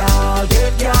 Get girl.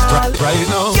 Right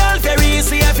now. Girl very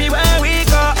easy everywhere we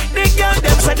go. The girl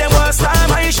them say them was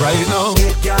time I show. Right now.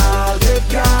 Get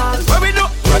girl. Where we do?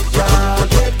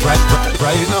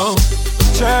 Right now.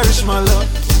 Cherish my love.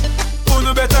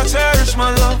 You better cherish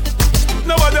my love.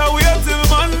 Nobody wait till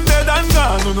Monday and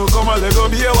gone. You know come and let go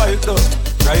be a white dove.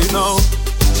 Right now.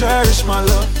 Cherish my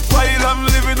love. While I'm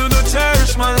living, you know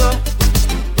cherish my love.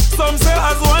 Some say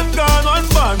as one gone, one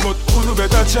born, but you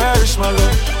better cherish my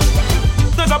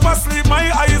love. Not up asleep,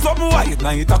 my eyes up wide.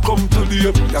 Night I come to the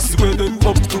up, you see where them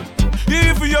up to.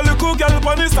 If you look a girl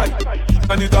on the side,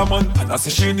 I need a man, and I say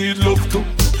she need love too.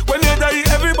 When you die,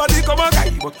 everybody come a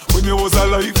guy, but when you was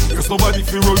alive, there's nobody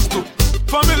fi run to.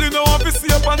 Family no want to see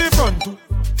up on the front too.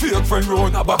 Fake friend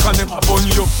round a back and them upon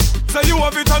you. Say you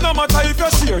have it and no matter if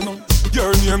you share no.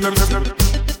 Your name them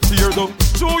tear down.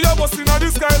 Show your bust inna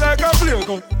the sky like a flare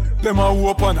gun. Them a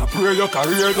hope and a pray your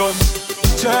career done.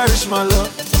 Cherish my love.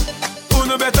 Who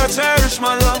no better cherish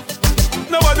my love.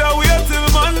 Nobody wait till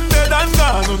Monday and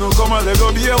gone. Who no come and let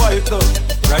go be a white dove.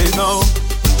 Right now,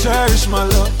 cherish my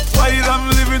love. While I'm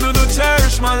living, who no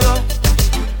cherish my love.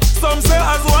 Some say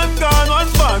as one gone,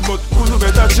 one born, but who no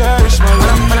better cherish my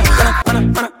love.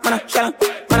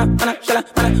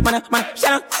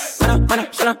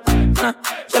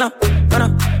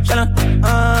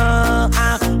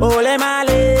 Ole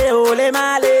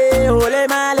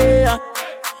male.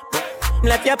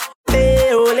 Left your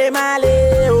ole male.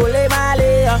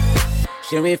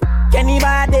 She will f***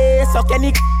 anybody, suck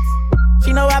any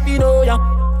she know what you know, yeah.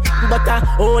 But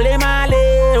ole male.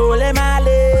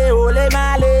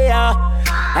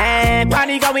 Hey,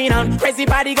 party going on, crazy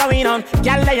party going on.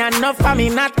 Girl, they enough for me,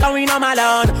 not going on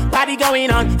alone. Party going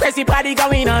on, crazy party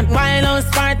going on. Violence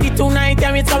party tonight,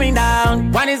 yeah, it's going down.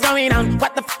 What is going on?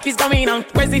 What the fuck is going on?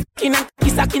 Crazy fucking and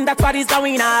sucking, that's what is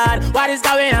going on. What is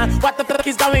going on? What the fuck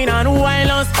is going on?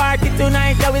 Violence party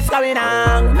tonight, yeah, it's going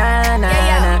on.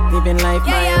 Nah, living life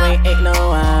my way, ain't no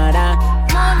other.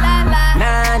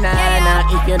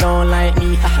 Nah, if you don't like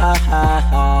me, ha.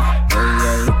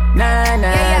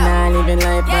 Nah, living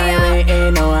life my way,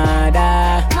 ain't no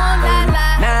other.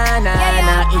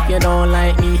 Nah, if you don't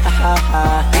like me, ha.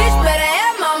 Bitch better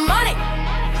have my money.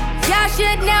 Y'all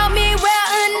should know me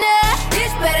well enough.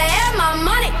 Bitch better have my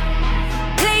money.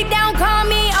 Play down, call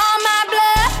me on my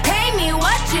blood. Pay me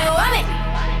what you want it.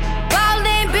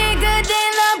 Ballin' bigger than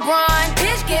LeBron.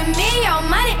 Bitch, give me your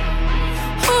money.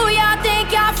 Who y'all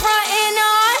think y'all frontin'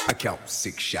 on? I count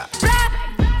 6 shots. Blah.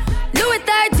 Louis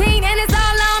 13 and it's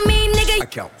all on me, nigga. I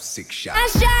count 6 shots. I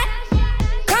shot.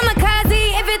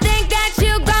 Kamikaze if you think that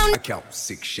you gon' I count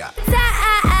 6 shots.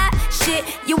 Shit,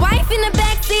 your wife in the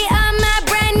backseat of my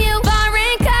brand new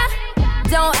foreign car.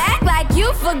 Don't act like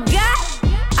you forgot.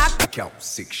 I count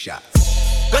 6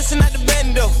 shots. Bustin' out the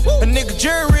bando. A nigga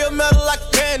jury real metal like a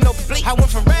piano. I went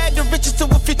from rag to riches to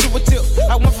a 50 with tip.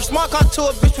 I went from smart car to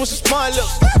a bitch with some smart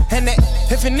lips. And that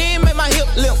Tiffany make my hip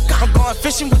limp. I'm going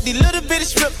fishing with these little bitty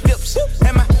strip dips.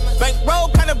 And my bankroll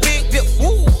kinda big dip.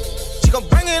 Woo. She gon'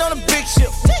 bring it on a big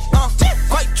ship.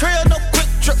 Quite trail, no quick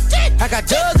trip. I got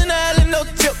jugs in the alley, no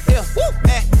tip. Yeah.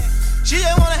 And she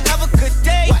just wanna have a good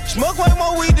day. Smoke way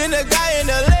more weed than the guy in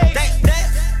the lake.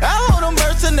 I hold them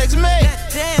birds till next May.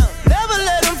 Never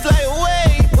let them fly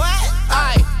away. What?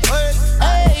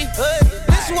 Hey,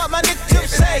 this is what my nigga Tip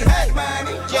say. Hey,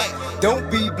 don't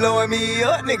be blowing me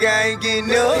up, nigga, I ain't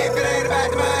getting up. If it ain't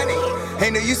about the money,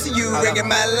 ain't no use to you ringing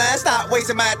my line, stop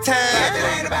wasting my time. If it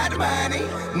ain't about the money,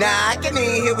 nah, I can't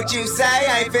even hear what you say,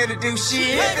 I ain't finna do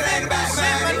shit. If it ain't about the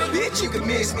money, bitch, you can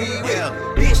miss me with.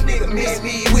 Bitch, nigga, miss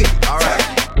me with. Alright.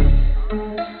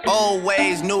 Old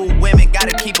ways, new women,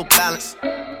 gotta keep a balance.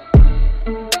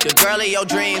 The girl of your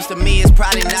dreams to me is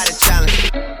probably not a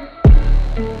challenge.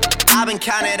 I've been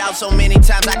counted out so many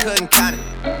times I couldn't count it.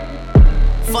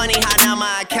 Funny how now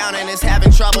my accountant is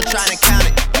having trouble trying to count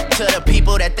it. To the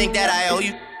people that think that I owe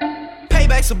you,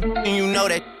 payback's a and you know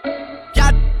that.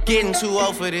 Y'all getting too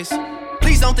old for this.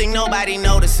 Please don't think nobody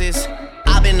notices.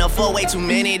 I've been up for way too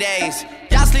many days.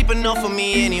 Y'all sleep enough for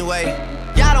me anyway.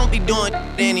 Y'all don't be doing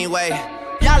anyway.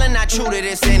 Y'all are not true to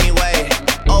this anyway.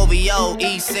 OVO,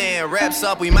 East End, reps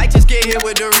up. We might just get hit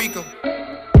with Dorico.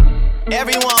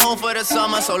 Everyone home for the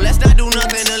summer, so let's not do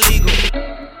nothing illegal.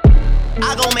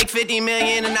 I gon' make 50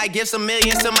 million and I give some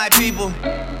millions to my people.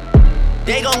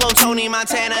 They gon' go Tony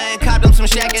Montana and cop them some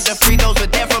Shaq at the free throws,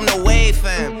 but they're from the wave,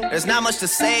 fam. There's not much to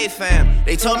say, fam.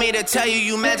 They told me to tell you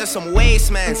you measure some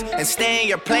wastemans and stay in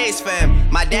your place, fam.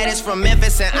 My dad is from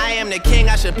Memphis and I am the king.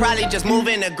 I should probably just move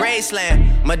into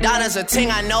Graceland. Madonna's a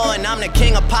ting I know and I'm the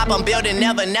king of pop. I'm building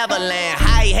Neverland.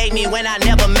 How he hate me when I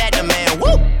never met the man.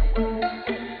 Woo!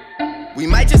 We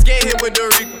might just get hit with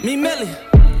Dorico. Me Millie.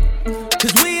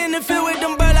 Cause we in the field with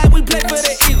them bird like we play for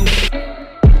the Eagles.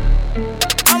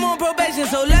 I'm on probation,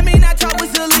 so let me not talk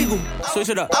what's illegal. Switch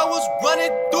it up. I was running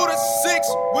through the 6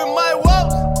 with my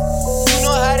woes. You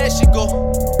know how that shit go.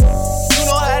 You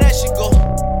know how that shit go.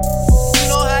 You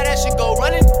know how that shit go.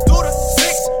 Running through the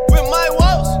 6 with my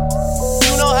woes.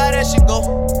 You know how that shit go.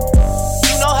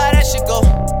 You know how that shit go.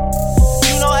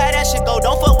 You know how that shit go.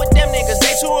 Don't fuck with them niggas,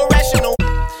 they too irrational.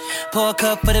 Pour a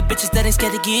cup for the bitches that ain't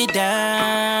scared to get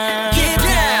down. Get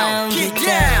down, get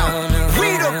down.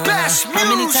 We the best music. How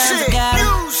many times I got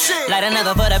light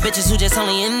another for the bitches who just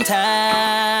only in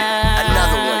time.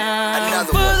 Another one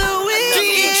for the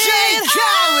weekend. DJ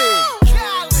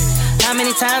Khaled. How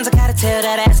many times I gotta tell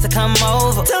that ass to come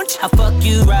over? I fuck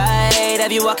you right,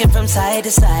 have you walking from side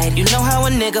to side. You know how a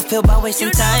nigga feel about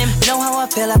wasting time. You know how I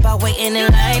feel about waiting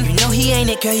in line. You know he ain't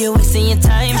it, girl, you're wasting your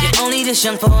time. You're only this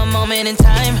young for a moment in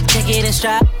time. Take it in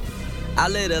stride. I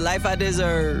live the life I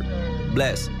deserve.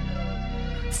 Bless.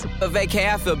 A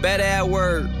vacay, I feel better at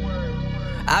work.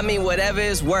 I mean whatever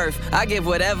it's worth, I give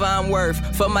whatever I'm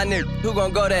worth. For my nigga who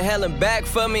gon' go to hell and back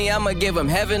for me, I'ma give him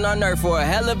heaven on earth for a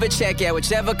hell of a check, yeah,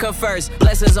 whichever come first.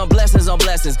 Blessings on blessings on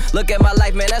blessings. Look at my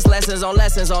life, man, that's lessons on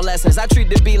lessons on lessons. I treat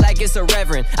the beat like it's a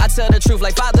reverend. I tell the truth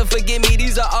like, Father, forgive me,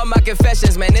 these are all my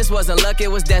confessions. Man, this wasn't luck,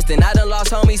 it was destined. I done lost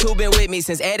homies who been with me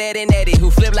since Ed and Eddie, who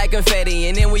flip like confetti.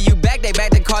 And then when you back, they back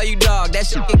to call you dog. That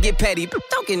shit can get petty, but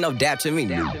don't get no dap to me,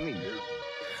 dude.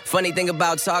 Funny thing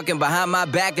about talking behind my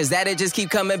back is that it just keep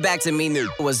coming back to me, nigga.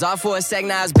 Was off for a sec,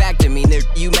 now it's back to me, nigga.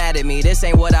 You mad at me, this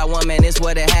ain't what I want, man, this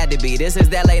what it had to be. This is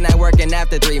that late night working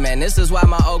after 3, man. This is why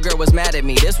my old girl was mad at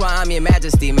me. This why I'm your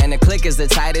majesty, man. The click is the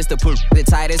tightest, the poop the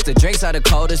tightest, the drinks are the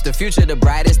coldest, the future the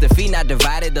brightest, the feet not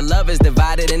divided, the love is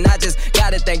divided, and I just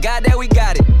gotta thank God that we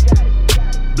got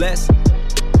it. Bless.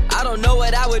 I don't know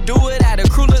what I would do without a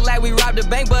crew. Look like we robbed a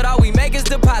bank, but all we make is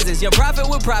deposits. Your profit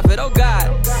with profit, oh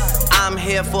God. I'm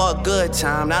here for a good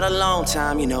time, not a long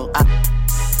time, you know.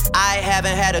 I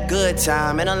haven't had a good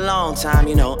time in a long time,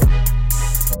 you know.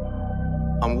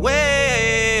 I'm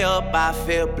way up, I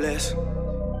feel blessed.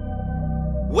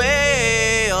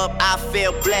 Way up, I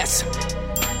feel blessed.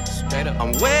 Straight up.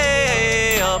 I'm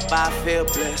way up, I feel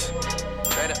blessed.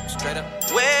 Straight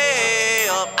up. Way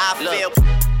up, I feel.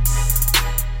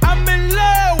 I'm in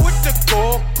love with the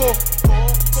coco.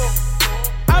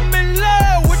 I'm in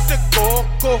love with the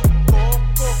coco.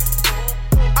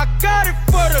 I got it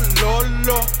for the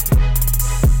Lolo.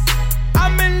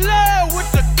 I'm in love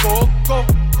with the coco.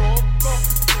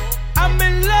 I'm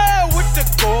in love with the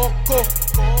coco.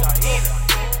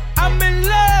 I'm in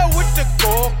love with the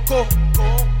coco.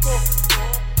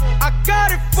 I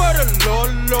got it for the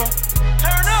Lolo.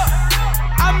 Turn up.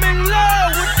 I'm in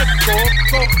love with the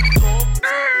coco.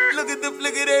 Look at the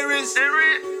flick of their wrist.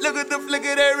 Look at the flick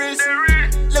of their wrist.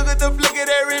 Look at the flick of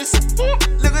their wrist.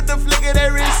 Look at the flick of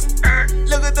their wrist.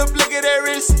 Look at the flick of their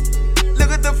wrist.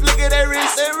 Look at the flick of their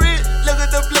wrist. Look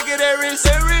at the flick of their wrist.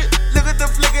 Look at the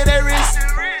flick of their wrist.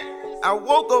 I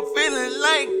woke up feeling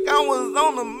like I was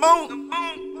on the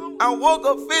moon. I woke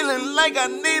up feeling like I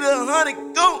need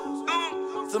 100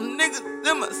 goons. Some niggas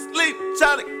in my sleep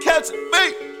trying to catch a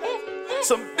bait.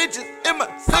 Some bitches in my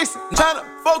face trying to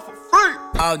fuck for free.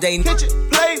 All day catch it,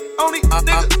 play on these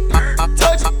niggas.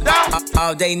 Touch it down.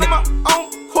 All day nigga. My own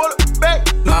quarterback.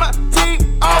 My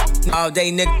team all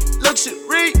day nigga.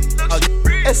 Luxury.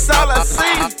 That's all I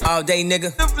see. All day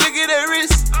nigga. The flick of their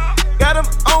wrist. Got them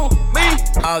on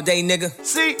me. All day nigga.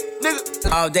 See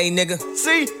nigga. All day nigga.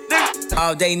 See nigga.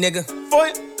 All day nigga. For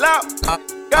it loud.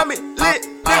 Got me lit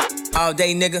nigga. All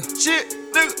day nigga. Shit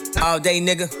nigga. All day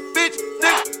nigga. Bitch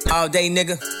nigga. All day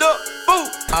nigga. The fool.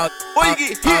 Boy you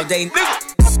get hit all day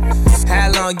nigga.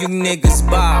 How long you niggas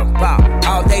ball?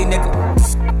 All day nigga.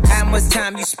 How much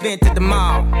time you spent at the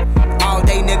mall? All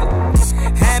day nigga.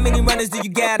 How many runners do you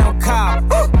got on call?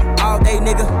 All day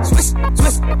nigga. Swish,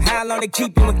 swish. How long they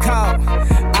keep you in call?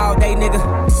 All day nigga.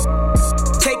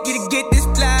 Take you to get this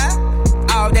fly.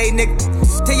 All day nigga.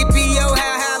 Tell your P.O.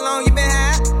 how long you been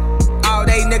high? All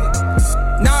day nigga.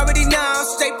 Now already know,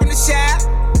 straight from the shop.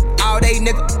 All day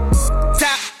nigga.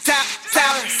 Top,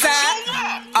 side.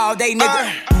 All day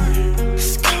nigga.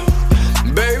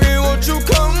 Baby, won't you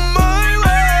come my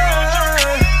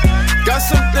way? Got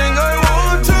something I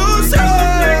want to say.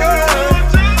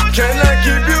 Can I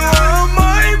keep you on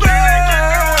my way?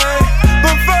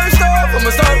 But first off,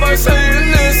 I'ma start by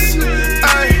saying this.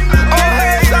 All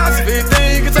headshots, if you think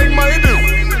you can take my due.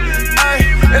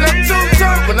 And I'm too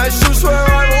tough when I shoot, swear I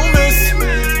won't miss.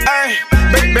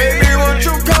 Baby, won't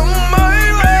you come my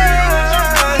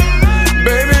way?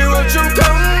 Baby, won't you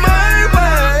come my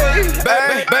way?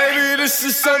 Baby, this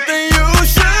is something you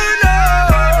should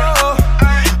know.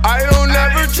 I don't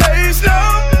ever chase no.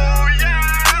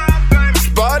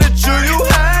 Spotted you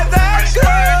had that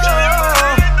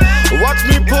girl. Watch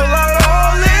me pull out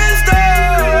all this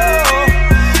dough.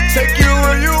 Take you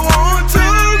where you want to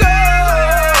go.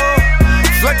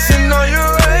 Flexing on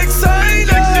your ex, I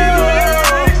know.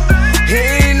 He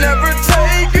ain't never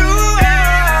take you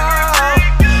out.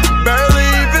 Barely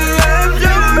even left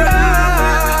your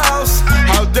house.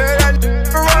 How dare that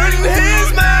run his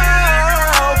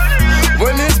mouth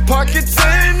when his pockets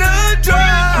in a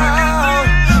drought?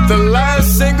 The last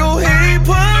single he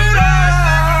put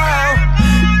out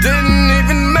didn't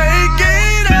even make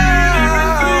it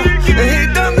out. And he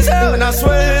dumb as hell, and I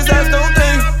swear his ass don't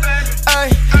think.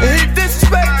 And he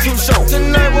disrespect too short,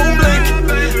 and I won't blink.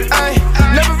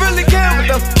 Never really care what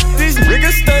the these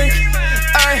niggas think.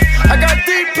 I got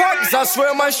deep pockets, I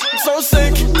swear my shit so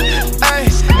sick.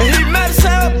 And he mad as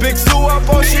hell, big Sue up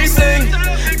all she sing.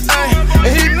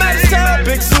 And he mad as hell,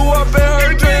 big Sue up in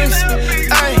her dreams.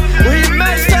 And he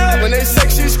mad as hell when they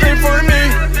sexy scream for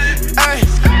me.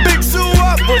 Big Sue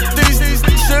up, what these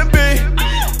should be.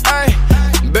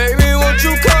 Baby, won't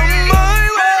you come my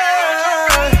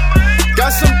way?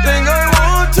 Got something I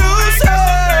want to say.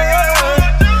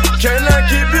 Can I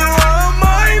keep you on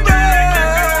my bed?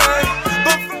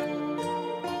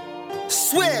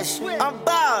 Swish, I'm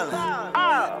ballin'.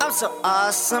 I'm so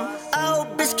awesome. Oh,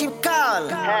 bitch keep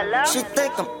calling. She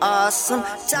think I'm awesome.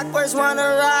 Jackboys wanna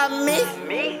rob me.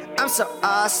 I'm so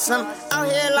awesome. Out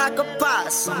here like a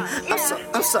possum. I'm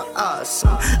so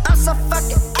awesome. I'm so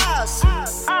fucking awesome.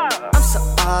 I'm so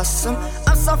awesome.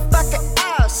 I'm so fucking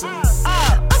awesome.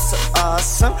 I'm so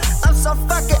awesome. I'm so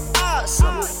fucking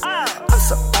awesome. I'm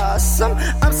so awesome.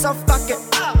 I'm so fucking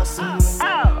awesome.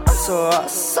 I'm so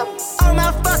awesome. Oh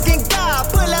my fucking god,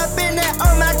 pull up in there,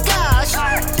 oh my gosh.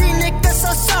 These niggas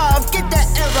so soft, get that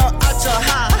arrow out your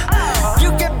high. You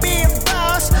can be a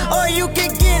boss, or you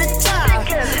can get a job.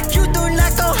 You do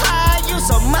not go high, you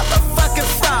so motherfucking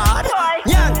fraud.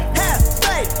 Young, half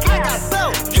fake, I got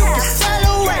both, you can sail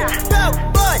away. Bro,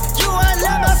 boy, you are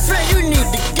not my friend, you need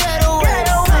to get away.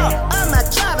 I'm not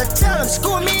trying to tell him,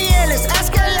 school me in, let's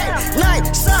escalate. Night,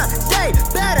 sun, day,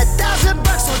 bet $1,000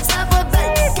 on top of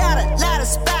bait. Got a lot of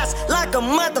spots, like a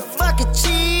motherfucking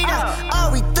cheetah.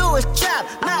 All we do is trap,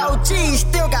 my OG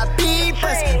still got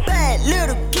peepers. Bad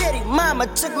little kitty, mama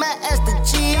took my ass to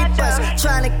Jeepers.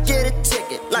 Trying to get a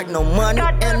ticket, like no money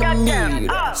in the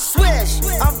meter. Swish,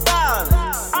 I'm ballin'.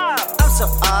 I'm so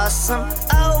awesome.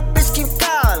 Oh, bitch keep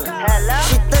calling.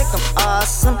 She think I'm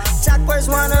awesome. Jackboys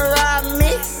wanna rob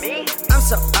me. I'm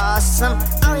so awesome.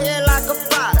 Out here like a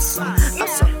possum.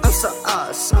 I'm so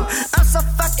awesome. I'm so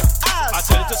fucking awesome. I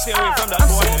tell you to stay away from that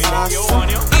boy.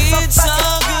 It's so so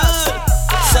good,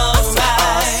 so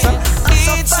right.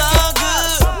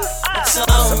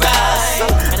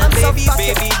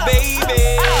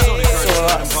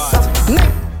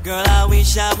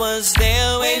 wish I was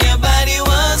there when your body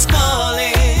was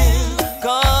calling,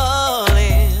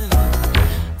 calling.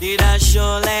 Did I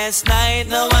show last night?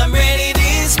 Now I'm ready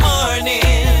this morning,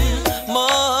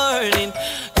 morning.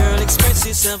 Girl, express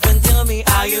yourself and tell me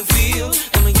how you feel.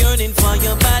 I'm yearning for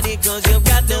your body cause you've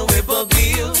got the whip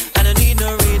appeal. I don't need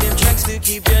no rhythm tracks to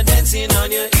keep you dancing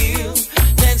on your heel.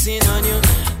 Dancing on you,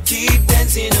 keep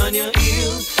dancing on your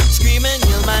heel. Scream and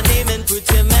yell my name and put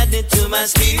your magnet to my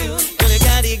steel. Girl, you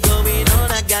got it going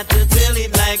on, I got to tell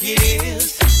it like it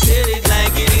is. Tell it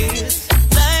like it is.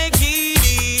 Like it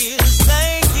is,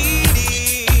 like it is.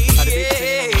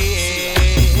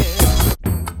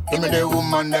 Give me the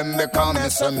woman, them me come here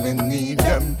so me need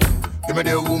them. Give me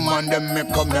the woman, them me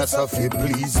come here so fi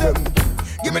please them.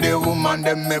 Give me the woman,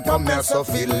 them me come here so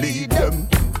fi lead them.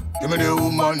 Give me the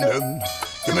woman, them.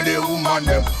 Give me the woman,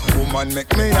 them. Woman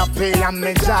make me happy and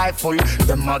me joyful.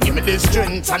 Them a give me the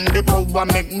strength and the power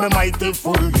make me mighty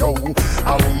full, yo.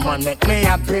 A woman make me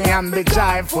happy and be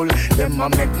joyful. Them a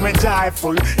make me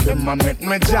joyful. Them a make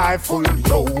me joyful,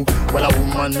 yo. Well, a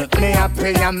woman make me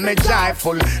happy and me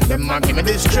joyful. Them a give me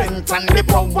the strength and the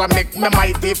power make me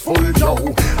mighty full, yo.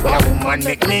 Well, a woman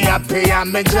make me happy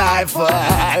and me joyful.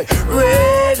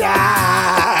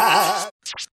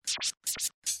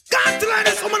 Got to let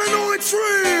this woman know it's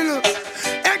real.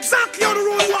 Exactly how the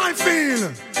road wife feel.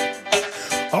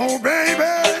 Oh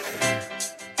baby,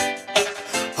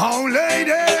 oh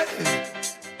lady,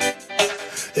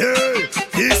 yeah.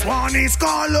 This one is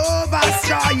called Lover's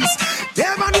Choice.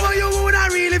 Never know you woulda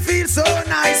really feel so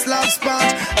nice, love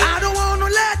sponge. I don't wanna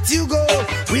let you go.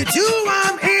 With you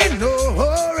I'm in no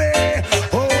hurry.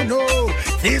 Oh no,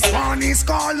 this one is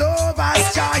called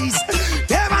Lover's Choice.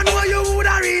 Never know you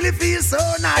woulda really feel so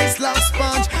nice, love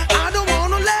sponge. I don't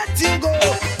wanna let you go.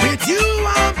 With you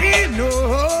I'm in no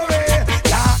hurry.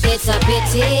 Yeah. It's a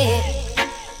pity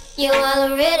you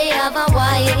already have a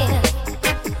wife,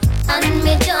 and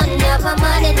me don't have a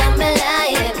man in my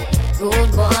life.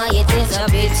 Good boy, it is a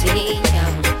pity.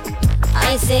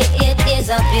 I say it is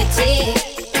a pity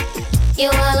you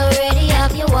already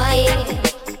have your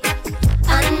wife,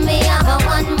 and me have a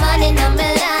one man in my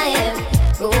life.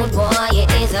 Good boy,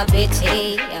 it is a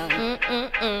pity.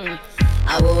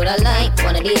 I woulda liked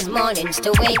one of these mornings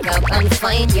to wake up and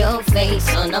find your face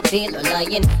on a pillow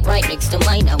lying right next to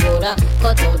mine. I woulda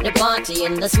cut out the party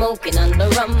and the smoking and the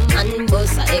rum and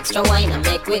bust a extra wine and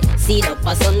make we see up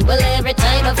a sun. Well, every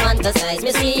time I fantasize,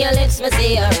 me see your lips, me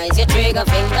see your eyes, your trigger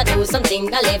finger do something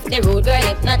that left the road girl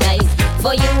hypnotized.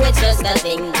 For you it's just a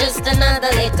thing, just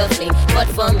another little fling. But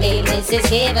for me this is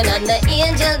heaven and the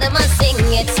angel that must sing.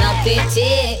 It's a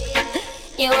pity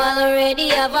you already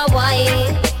have a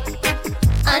wife,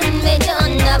 and me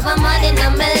don't have a man in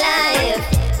my life.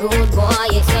 Good boy,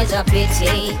 it is a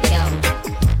pity.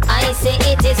 I say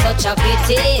it is such a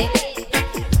pity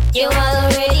you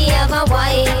already have a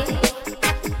wife,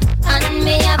 and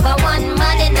me have a one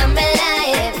man in my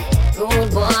life.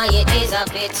 Good boy, it is a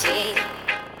pity.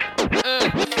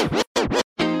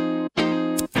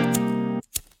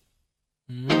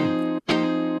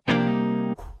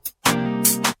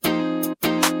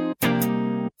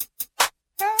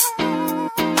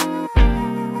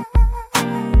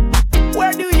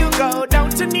 Where do you go down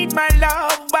to need my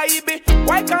love, baby?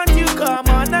 Why can't you come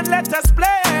on and let us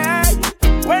play?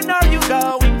 When are you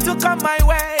going to come my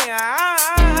way?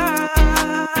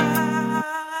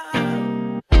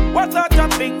 What sort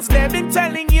of things they've been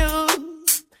telling you?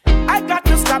 I got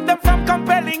to stop them from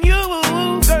compelling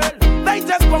you, girl. They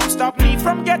just won't stop me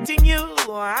from getting you.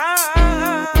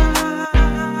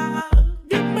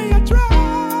 Give me a try.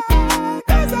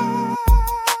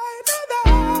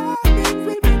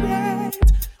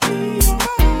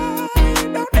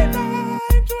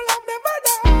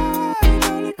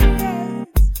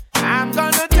 I'm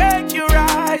gonna take you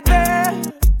right there,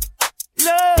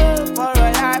 love for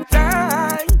a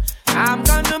lifetime. I'm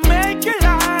gonna make your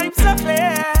life so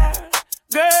clear,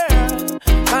 girl.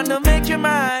 Gonna make you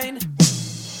mine.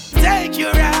 Take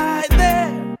you right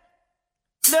there,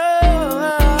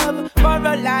 love for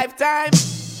a lifetime.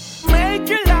 Make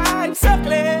your life so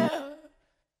clear.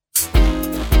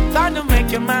 Gonna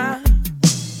make you mine.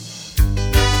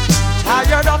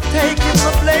 Tired of taking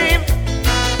the blame,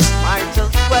 might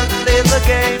as well play the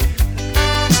game.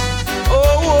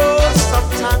 Oh,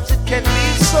 sometimes it can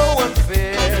be so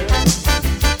unfair.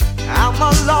 I'm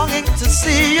a longing to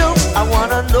see you. I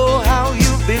wanna know how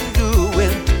you've been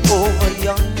doing over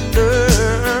yonder.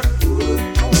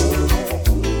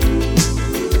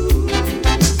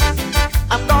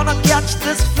 I'm gonna catch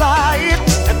this flight,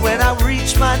 and when I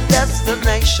reach my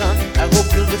destination, I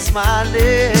hope you'll be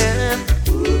smiling,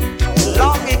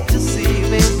 longing to see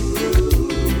me.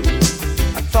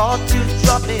 thought to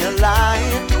drop me a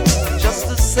line just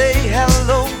to say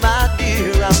hello, my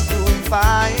dear, I'm doing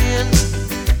fine.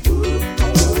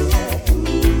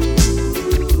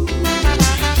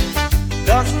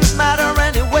 Doesn't matter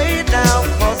anyway now,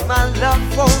 cause my love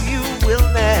for you will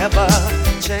never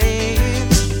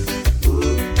change.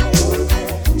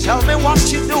 Tell me what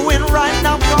you're doing right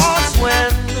now, cause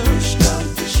when push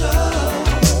comes to shove,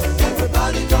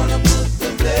 everybody gonna put the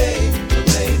blame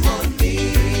on me.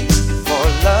 For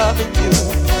loving you,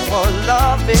 for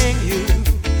loving you.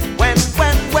 When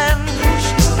push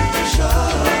comes to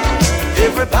shove,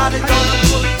 everybody gonna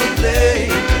put the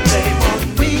blame on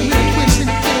me.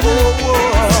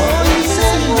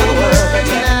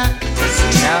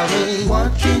 Tell me, what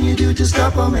can you do to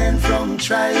stop a man from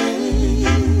trying?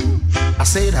 I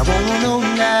said I wanna know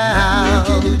now. What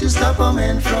can you do to stop a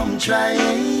man from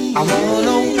trying? I wanna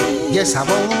know, yes I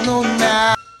wanna know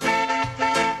now.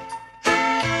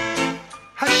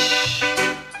 Hush.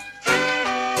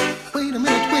 Wait a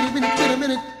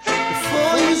minute.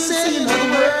 Before you say another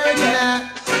word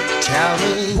now. Tell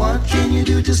me, what can you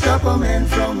do to stop a man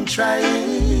from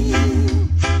trying?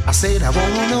 I said I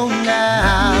wanna know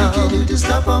now. What can you do to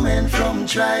stop a man from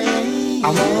trying? I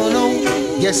wanna know,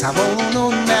 yes I wanna know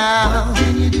now. What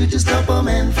can you do to stop a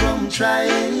man from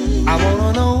trying? I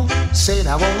wanna know, said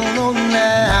I wanna know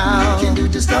now. What can you do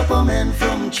to stop a man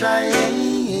from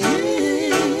trying?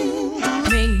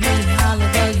 Make me holler,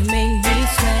 though you make me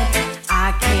sweat.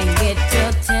 I can't get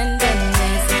your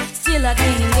tenderness. Still I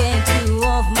can't get you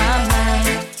off my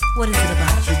mind. What is it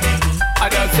about you, baby? I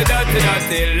don't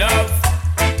say love.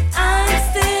 I'm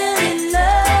still in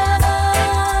love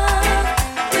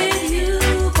with you,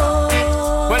 boy.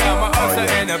 Well, I'm a hustler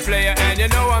and a player, and you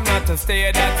know I'm not a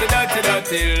stayer. That's a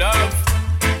dirty love.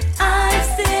 I'm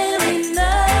still in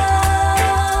love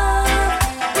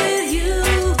with you,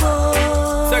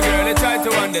 boy. So girl, I try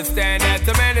to understand that a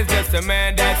man is just a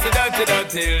man. That's a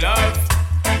dirty love.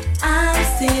 I'm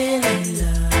still in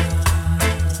love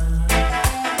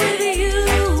with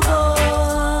you,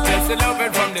 boy. That's a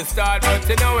loving from the start, but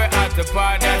you know we're at the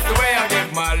part. That's the way I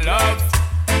give my love.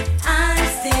 I'm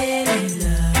still in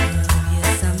love.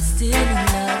 Yes, I'm still in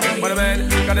love. What a man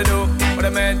gotta do, what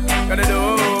a man gotta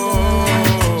do.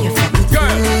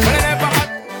 Girl,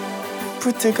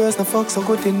 pretty girls, the fuck so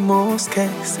good in most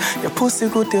cases. Your pussy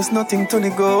good, there's nothing to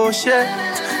negotiate.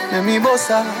 Let me boss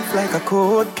off like a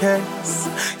cold case.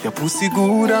 Your pussy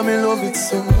good, I'm in love it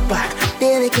so bad.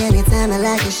 Baby, can you tell me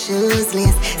like a shoes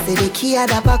list? Say the key at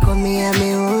the back of me and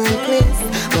my own place.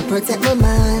 Will protect my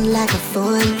mind like a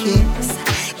phone kiss.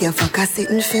 You fuck a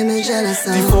sitting for me jealous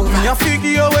of. You fuck me a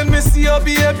figure when me see your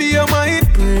baby, you might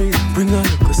pray. Bring a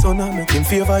little son and make him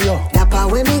favor you. That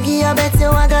part when me give you bet you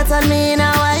I got on me in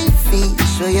a wifey.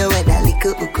 Show you where that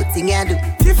little hook thing I do.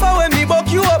 If I when me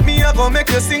buck you up, me I gon' make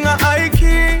you sing a high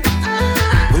key.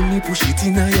 When me push it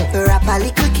in a yo. Rap a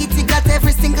little kitty got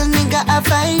every single nigga a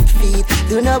 5 feet.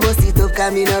 Do no bust it up,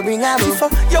 come me no bring a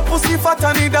book. Your pussy fat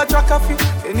and need a track of it.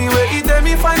 Anyway, it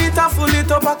me find it and full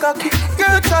it up a cocky.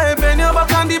 Girl, try bend your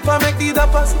back and dip and make the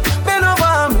dappers. Bend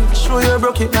over me, show you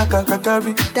broke it like a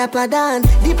crackery. Dapper down,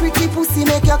 the pretty pussy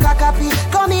make your cocky.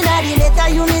 Come in at the letter,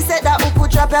 you me said that who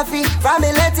could drop your feet. From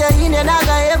me let you in, you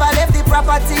never ever left the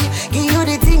property. Give you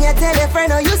the thing, you tell a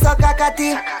friend, or you so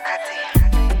cockatty.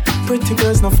 Pretty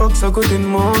girls, no fuck so good in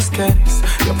most cases.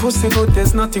 Your pussy good,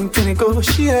 there's nothing to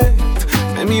negotiate.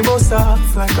 Make me boss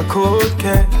off like a cold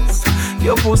case.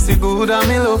 Your pussy good, I'm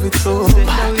in love it so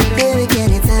bad. Baby,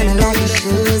 can you tell me like a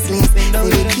shoes list? Say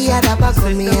the key at the back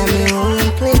of me and my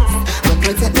own place. Will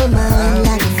protect my mind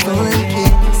like a phone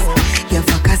kiss. You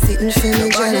fuck a sitting for me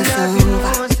jealous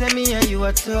of. Say me and you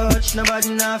a touch. Nobody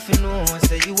nothing know.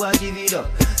 Say you a give it up.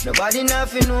 Nobody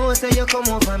nothing know. Say you come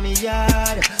over me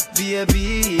yard.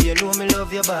 Baby, you know me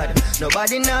love your body.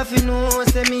 Nobody nothing know.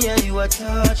 Say me and you a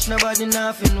touch. Nobody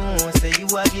nothing know. Say you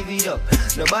a give it up.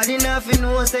 Nobody nothing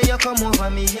know. Say you come over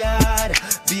me yard.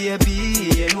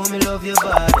 Baby, you know me love your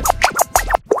body.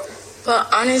 But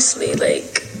honestly,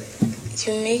 like,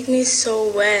 you make me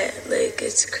so wet. Like,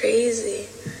 it's crazy.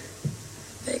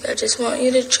 Like, I just want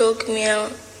you to choke me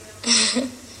out.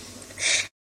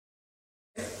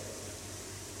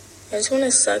 I just want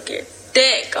to suck your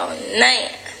dick all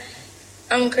night.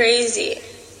 I'm crazy.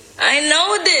 I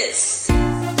know this.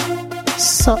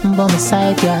 Something by my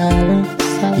side,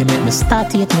 girl. You make me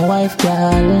start hate my wife,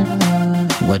 girl.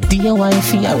 What do you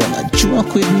wifey? I wanna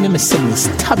joke with me. Me say me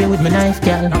stab you with my knife,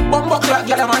 girl.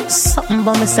 Something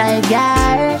by my side,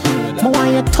 girl. I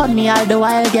want you turn me all the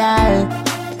while, girl.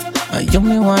 You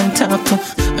me want talk to.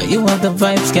 You have the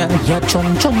vibes, girl. Your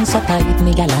chum so tight,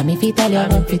 me gal, me fi tell you.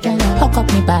 Hook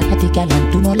up me body, gal,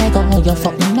 and do no Lego. You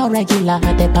fuck me no regular,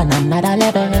 dep on another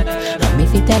level. And me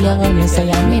fi tell you, say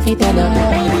I'm me fi tell you.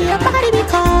 Your body be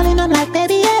calling, I'm like,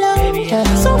 baby, hello.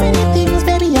 So many things,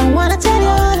 baby, I wanna tell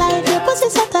you. Like your pussy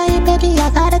so tight, baby, I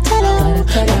gotta tell you.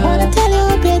 I wanna tell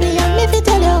you, baby, I'm me fi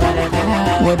tell you.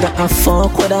 Whether I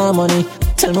fuck, whether I'm money.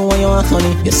 Tell me why you want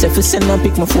honey. You say fi send a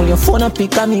pic, my phone, your phone a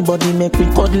pic on me body. Make me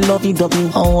cuddle lovey-dovey.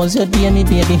 How was your day, me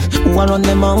baby? Who are on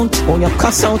the mount? Oh, you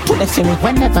cuss out to the me.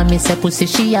 Whenever me say pussy,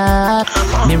 she up.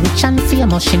 Me rich and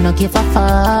famous, she no give a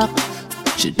fuck.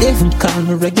 She even call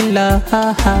me regular,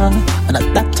 and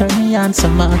that turn me on so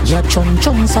much. Your chum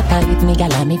so tight, me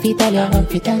gal, me fi tell you.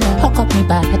 Hook up me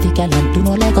body, gal, and do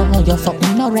no Lego. You fuck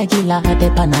me no regular,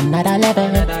 dep on another level.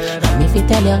 And me fi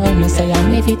tell you, me say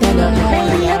I'm me fi tell you.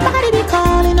 Your body be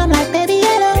calling, I'm like, baby,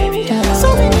 hello.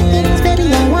 So many things, baby,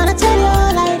 I wanna tell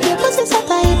you. Like your pussy so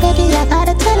tight, baby, I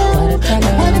gotta tell you. I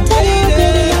wanna tell you,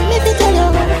 baby, I'm me fi tell you.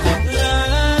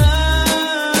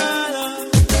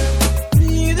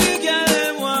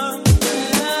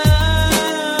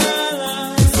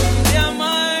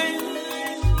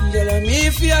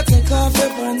 Take off your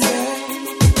pants,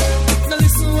 now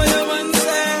listen what your man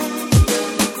say.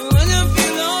 When you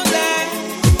feel lonely,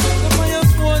 come on your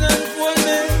phone and phone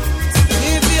me.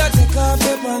 If you take off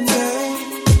your pants,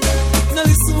 now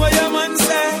listen what your man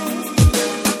say.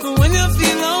 When you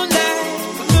feel lonely,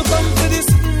 you come to this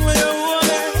where you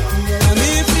want it. And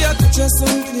if you touch you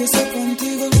someplace up on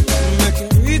Tigo, make you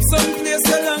reach someplace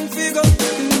a long figure.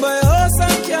 Buy a house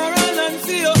and car and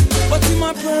feel. But you my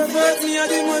pervert, me a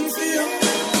the man for you.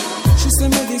 Me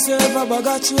deserve a bag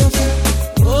of trophy.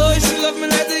 Oh, she love me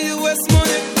like the US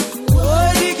money.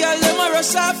 Oh, the girl them a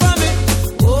rush off on me.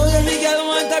 Oh, the girl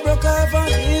want a broke off on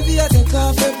me. If you take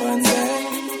off your pants,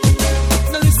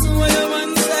 now listen what your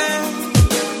man say.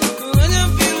 When you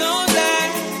feel lonely,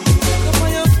 come on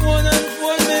your phone and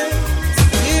phone me.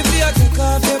 If you take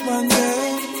off your pants,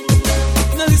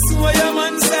 now listen what your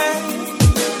man say.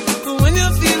 When you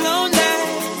feel lonely,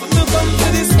 come to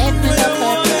this where you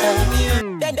want it.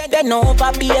 Then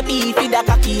over baby, feed the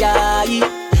cocky eye.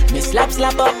 Me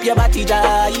slap up your body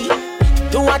dry.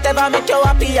 Do whatever make you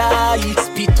happy eye.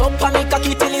 Spit up and me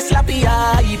cocky till it's slappy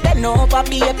eye. Then over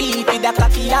baby, feed the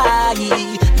cocky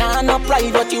eye. Nah no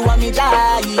pride but you want me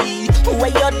die. Where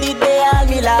you did they all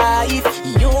me life.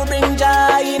 You bring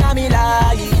joy in a me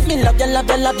life. Me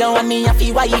love you and me a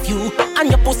fi wife you. And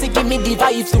your pussy give me the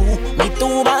vibe too. Me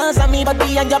two bars and me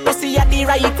body and your pussy at the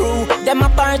right crew. Them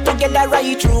apart together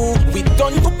right through. We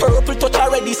done to purple touch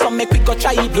already, so make we go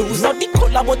try blues. Not the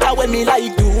color but how when me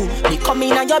like do. Me come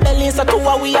in on your belly so to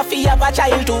a we a fi have a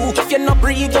child too. If you no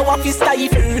breathe you a fi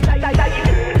stifle.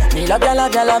 Me love you.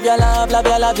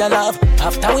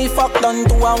 After we fuck done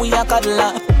to a we a cuddle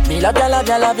up. Me love you.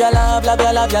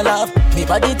 Me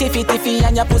body tiffy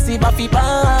and your pussy buffy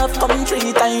puff. Come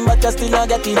 3 times but you still not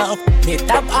get enough. Me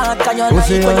tap hard can you like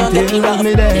when you get enough.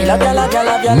 Me love you.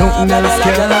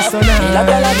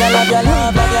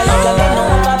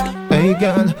 Hey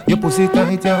girl, your pussy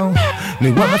tight down.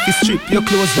 Me want to strip your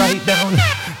clothes right down.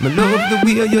 Me love the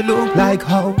way you look like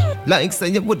how. Like say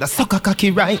you woulda suck a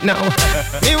cocky right now.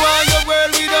 Me want your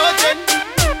world without end.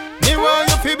 Me want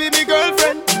you to be me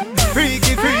girlfriend.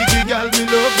 Freaky girl, me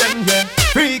love them, yeah.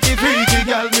 Freaky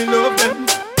girl, me love them.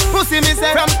 Pussy me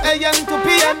say from AM to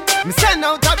PM. Me send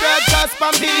out a broadcast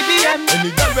from BBM.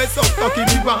 Any girl we so cocky,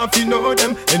 me want to know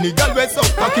them. Any girl we so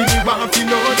cocky, me want to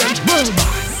know them.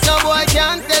 No boy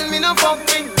can't tell me no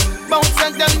fucking. Bounce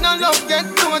and them no love get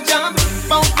no job.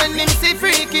 Bounce when him see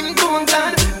freak him go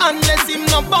glad. Unless him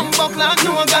no bumbo clad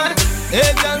no god.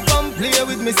 Hey girl come play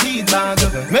with me seed bag.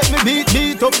 Make me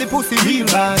beat up the pussy real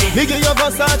bad. Me give you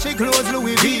Versace clothes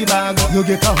Louis V bag. You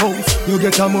get a house, you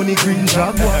get a money green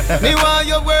job. Me want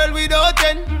your world without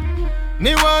end.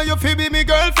 Me want you to be me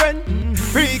girlfriend.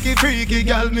 Freaky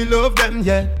girl me love them,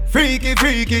 yeah. Freaky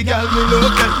girl me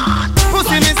love them.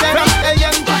 Pussy me say from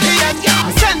AM to PM.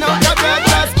 Send out the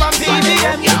broadcast from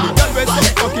BBM. Any girl we so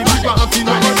fucking we want to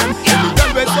know them. Any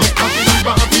girl we so fucking we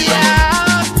want to know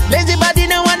them. Lazy body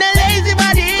no want a lazy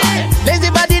body. Lazy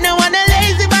body no want a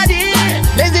lazy body.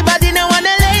 Lazy body no want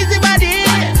a lazy body.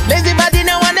 Lazy body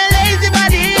no want a lazy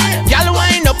body. Y'all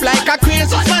wind up like a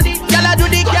crazy funny. Y'all do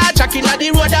the car track in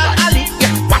the road and alley.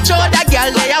 Yeah, watch out that girl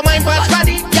lay a wine for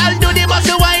body. Y'all do the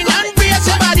muscle wine and brace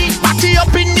your body. Party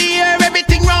up in the air,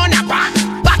 everything round up.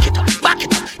 Back it up, back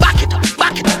it up, back it up,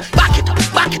 back it up, back it up,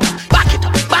 back it up, back it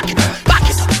up, back it up,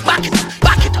 back it up, back it up,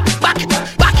 back it up, back it up,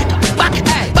 back it up, back it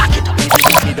up, back it up.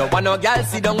 girl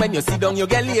sit down. When you sit down, you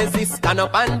get lazy. Stand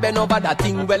up and bend over. That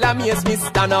thing well amaze me.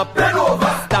 Stand up, bend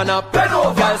over. Stand up, bend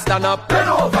over. Girl, stand up, bend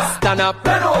over. Stand up,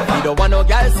 bend over. You don't want no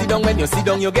girl sit down. When you sit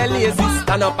down, you get lazy.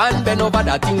 Stand up and bend over.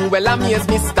 That thing well amaze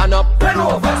me. Stand up, bend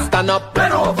over. Stand up,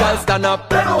 bend over. Girl, stand up,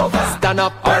 bend over. Stand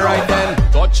up. Alright then.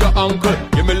 Touch your ankle,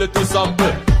 give me a little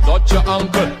sample. Touch your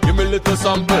ankle, give me a little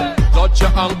sample. Touch your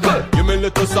ankle, give me a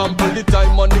little sample. The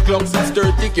time on the clock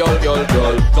 6:30,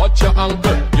 girl. Touch your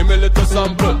ankle, give me a little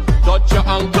sample. Touch your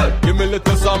ankle, give me a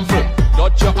little sample.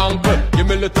 Touch your ankle, give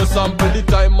me a little sample. The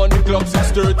time on the clock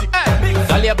 6:30. Hey,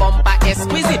 girl, your bumper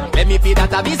exquisite. Let me feel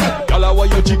that a visit. Girl, I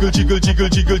want you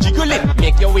jiggle it.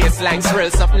 Make your waistline swirl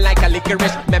something like a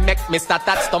licorice. Make me start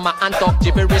that stomach and talk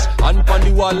gibberish. And on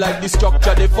the wall like the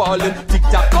structure they falling. Tick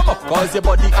tock, come up, cause your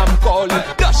body I'm calling.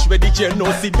 Dash where the chair,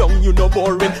 no sit down, you no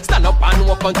boring. Stand up and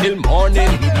walk until morning.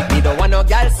 We don't want no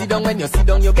girl sit down. When you sit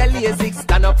down, you get lazy.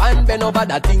 Stand up and bend over.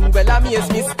 That thing well amaze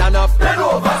me. Stand up, bend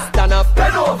over. Stand up,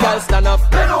 bend over. Girl, stand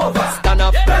up, bend over. Stand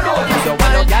up, bend over. We don't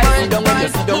want no girl sit down. When you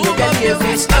sit down, you get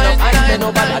lazy. Stand up and bend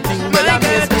over. That thing well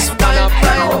amaze me. Stand up,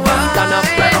 bend over. Stand up,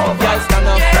 bend over. Girl, stand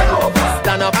up, bend over.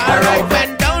 Stand up, alright.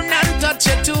 Bend down and touch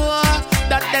your toe.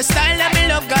 That the style that me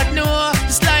love, God know.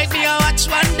 It's like me a watch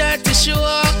one dirty show.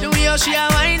 The way how she a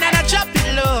wine and a drop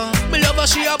it low. Me love her,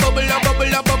 she a bubble,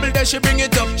 then she bring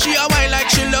it up. She a wine like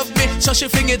she love me, so she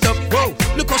fling it up. Whoa,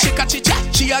 look how she catch it,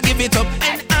 she a give it up.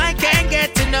 And I can't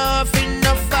get enough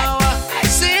hour.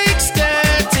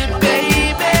 6:30,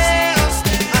 baby.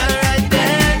 Alright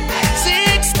then,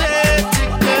 6:30,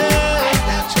 girl.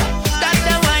 That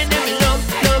the wine that me love.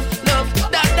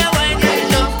 That the wine that me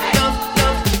love.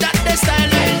 That the style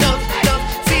that me love.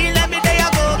 Feel every day I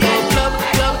go club,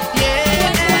 yeah.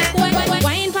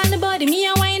 Wine pon the body, me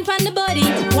a wine pon the body.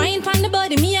 Wine pon the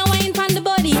body, me a wine pon the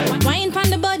body. Wine pon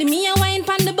the body, me a wine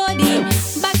pon the body.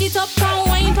 Back it up, come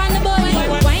wine pon the body.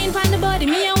 Wine pon the body,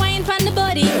 me a wine pon the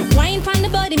body. Wine pon the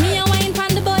body, me a wine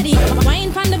pon the body.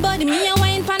 Wine pon the body, me a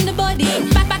wine pon the body.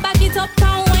 Back it up,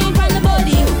 come wine pon the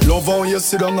body. Love how you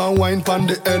sit down and wine pon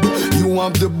the head. You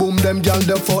have the boom, them gyal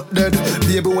the fuck dead.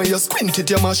 Baby, when you squint it,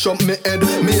 you mash up me head.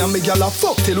 Me and me gyal a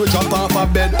fuck till we jump off a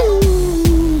bed.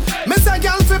 Ooh. Me say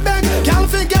gyal fi beg, gyal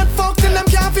fi get fucked till them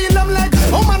can't feel them leg.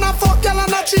 Woman a fuck gyal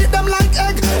and a treat them like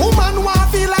egg. Woman want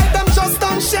feel like them just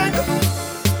don't shake.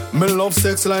 Me love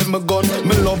sex like my gun.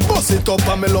 Me love bust it up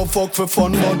and me love fuck for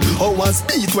fun. But how was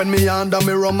beat when me under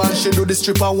me rum and she do the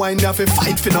stripper wine. They have to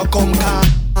fight for no come car.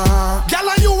 Gyal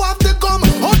and you have the gum.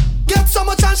 Oh, get so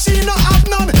much and she no have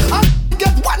none. And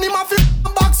get one him off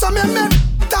your back so me make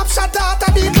top shot out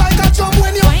a beat like a drum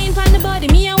when you wine pon the body,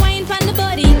 me a wine pon the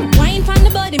body. Wine pon the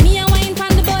body, me a wine pon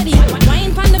the body.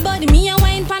 Wine pon the body, me a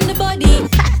wine pon the body.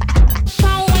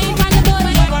 Wine pon the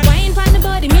body, wine pon the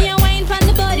body, me a wine pon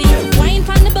the body. Wine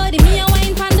pon the body, me a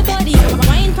wine pon the body.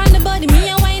 Wine pon the body, me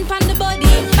a wine pon the body.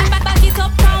 Back it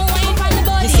up, wine pon the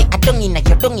body. You say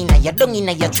I dung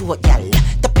inna your throat, y'all.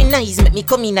 Tapping eyes make me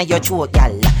come inna your throat,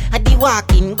 y'all. I di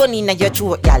walking gun inna your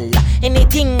throat, y'all.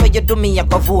 Anything where you do me, I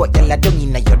go vote, y'all. Dung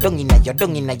inna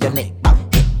your neck.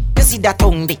 You see that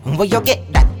tongue, where you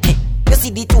get that? You see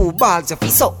the two balls, if you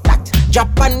suck that.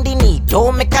 Drop on the knee,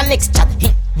 don't make a next chat.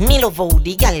 Me love how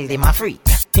the gal dem a freak.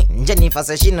 Jennifer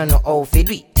says she no know how to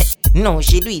do it. No,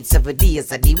 she do it 7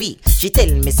 days of the week. She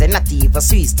tell me say not even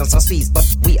Swiss, not so Swiss, but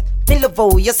weird. Me love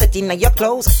how you set in your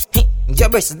clothes. Your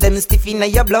breasts them stiff in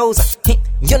your blouse.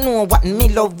 You know what me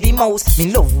love the most?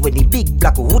 Me love when the big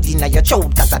black hood in your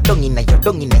throat. Cause I dung in your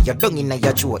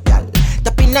throat, y'all.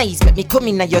 Tapping eyes make me come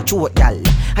in your throat, y'all.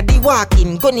 I di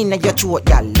walking gun in your throat,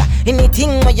 y'all.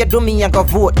 Anything where you do me, I go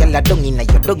vote, y'all. Dung in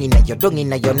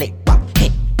your neck.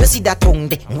 You see that tongue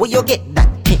there, where you get that?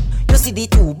 You see the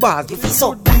two bars, you feel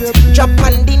so that. Drop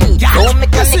on the knee, don't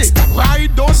make a next.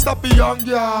 Ride, don't stop a young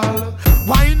girl.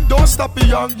 Wine, don't stop a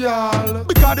young girl.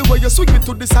 Because the way you swing it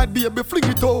to the side, baby, fling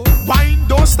it out. Wine,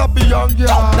 don't stop a young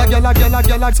girl. A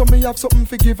girl, so me have something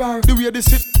to give her. The way they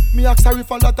sit, me ask her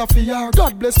if a lot of fear.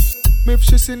 God bless me if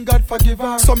she sin, God forgive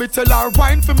her. So me tell her,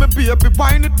 wine for me, baby,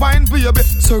 wine it, wine, baby.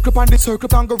 Circle on the circle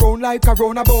and go round like a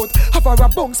roundabout. Have her a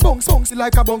bounce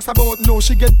like a bounce about. No,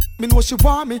 she get me, know she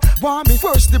want me.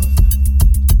 First the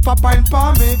papa and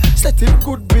pa me. Set it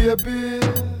good, baby.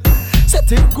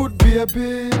 Set it good,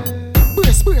 baby.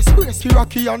 Brace.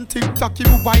 Kiraki and tick-tack, you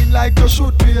wine like you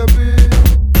should, baby.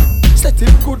 Set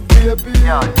it good, baby.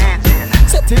 Yo, DJ.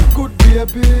 Set it good,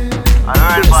 baby. I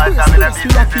heard about that.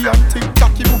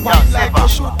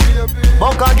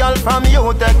 Buck a girl from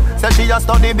UTech, say she a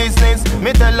study business.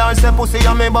 Me tell her say pussy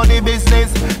a me body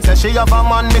business. Say she have a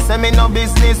man, me say me no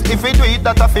business. If you do it,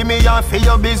 that a fi me and fi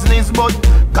your business. But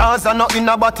cause I not in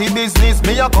a body business.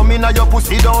 Me a come in a your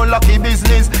pussy down lucky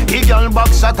business. He girl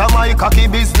back shot a my cocky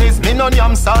business. Me no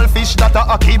yam selfish, that a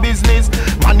hockey business.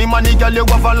 Money girl you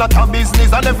have a lot of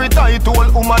business. And every title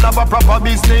woman have a proper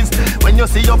business. When you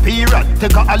see your period,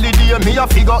 take a holiday. Me a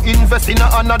figure invest in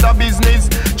another business.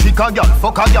 Trick a girl,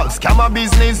 fuck a girl, scam a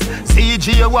business.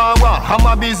 CJ Wawa,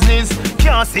 hammer business.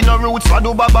 Can't see no roots for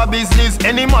do baba business.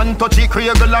 Any man touch it,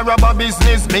 create a rubber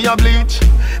business. Me a bleach,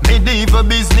 me diva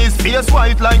business. Face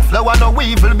white like flower, no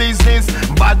evil business.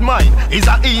 Bad mind is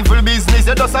a evil business.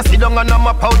 You just a sit down and a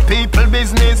map out people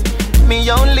business. Me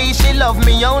only, she love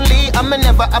me only. I'm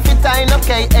never have it time,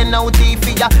 okay, N-O-T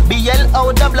for ya.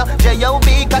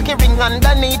 B-L-O-W-J-O-B. Cocky ring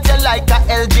underneath you like a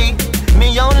LG.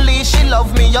 Me only, she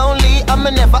love me only. I'm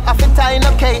never have it time,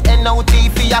 okay, N-O-T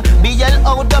for ya.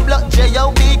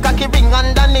 B-L-O-W-J-O-B. Cocky ring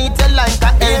underneath you like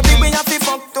a LG. Baby, we have to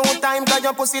fuck 2 times, cause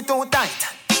your pussy too tight.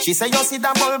 She say you see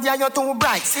the bulb, yeah, you're too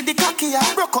bright. See the cocky,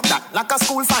 yeah, broke up that like a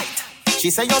school fight. She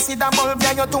say you see the bulb,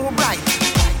 yeah, you're too bright.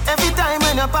 Every time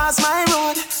when you pass my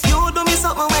road, you do me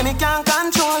something when me can't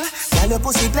control. Girl, your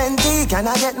pussy plenty, can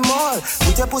I get more?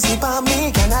 Put your pussy for me,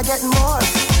 can I get more?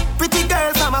 Pretty girl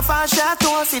from a far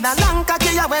chateau, see the long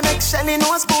cocky ya we make Shelly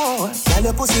nose bone. Girl,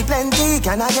 your pussy plenty,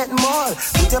 can I get more?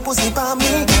 Put your pussy for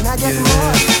me, can I get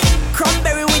more?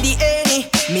 Cranberry with the Annie,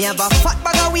 me have a fat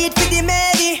bag of weed with the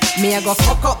Mary. Me a go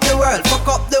fuck up the world, fuck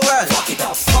up the world. Fuck it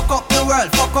up, fuck up the world,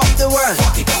 fuck up the world.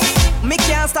 Fuck it up. Me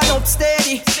can't stand up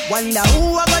steady. Wonder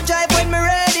who I go drive when me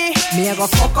ready. Me a go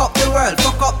fuck up the world,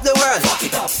 fuck up the world. Fuck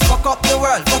it up, fuck up the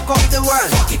world, fuck up the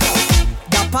world. Fuck it up.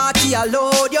 The party a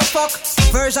load, you fuck.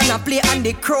 Version a play and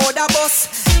the crowd a bust.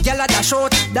 Gyal a dash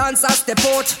out, dance a step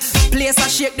out. Place a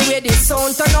shake the way the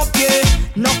sound turn up, yeah.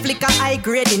 No flicker high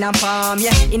grade in a palm,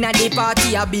 yeah. In a the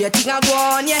party a be a thing a go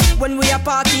on, yeah. When we a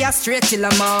party a straight till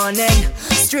the morning.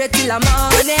 Straight till the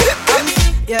morning,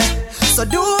 yeah. So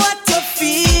do what you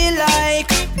feel like.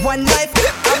 One life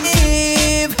I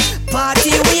live.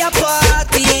 Party we a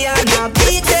party and a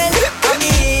beating.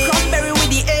 Cranberry with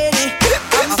the Annie.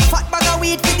 A fat bag of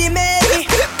weed with the Mary.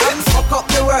 Fuck up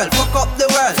the world, fuck up the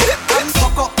world.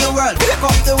 Fuck up the world, fuck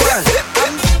up the world.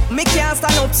 Me can't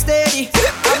stand up steady.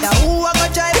 Now who I go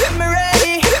drive when me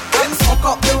ready? Fuck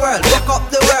up the world, fuck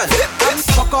up the world.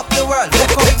 Fuck up the world,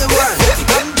 fuck up the world.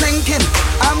 I'm drinking,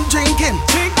 I'm drinking,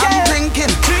 I'm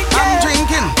drinking, I'm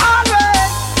drinking.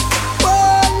 Alright.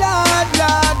 Oh Lord,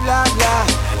 Lord, Lord, Lord.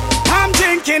 I'm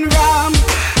drinking rum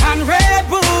and Red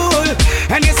Bull,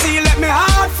 and you see, let me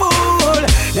heart full.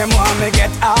 Them want me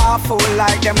get awful,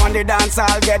 like them on the dance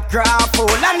I'll get grappled.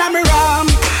 And I'm rum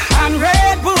and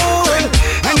Red Bull,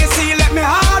 and you see, let me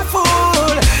heart full.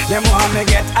 Them want me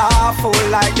get awful,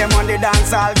 like them on the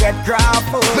dance I'll get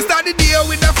grappled. Me start the day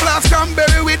with a flask,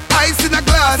 cranberry with ice in a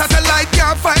glass. Satellite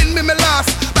can't find me, me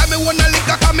lost. Buy me one a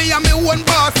liquor, cause me and me one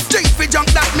boss. Drink for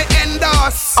junk that me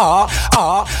endorse.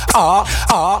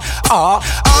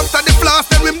 After the flask,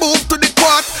 then we move to the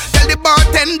quart. Tell the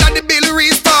bartender the bill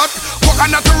restart.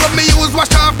 Coconut rum me use,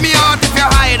 wash off me heart. If you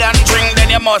hide and drink,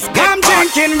 then you must get I'm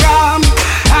drinking rum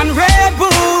and Red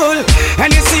Bull,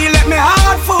 and you see, let me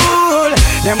heart full.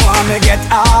 Them want me get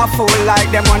awful, like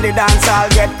them on the dance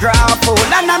I'll get grappled.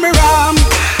 And I'm rum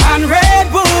and Red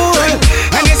Bull,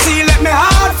 and you see, let me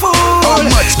heart full. How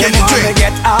much can you drink? Them want me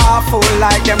get awful,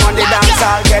 like them on the dance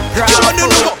I'll get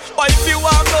grappled. But if you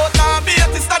walk out now, be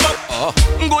at the stand up.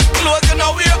 Good clothes, you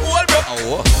know we're all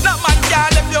broke. No man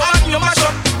can't left you and you mash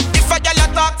up. If a girl a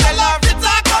talk, tell her to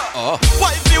talk up.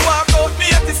 But if you walk out, be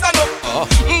at the stand up.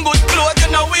 Good clothes, you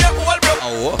know we're all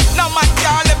broke. No man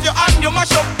can't left you and you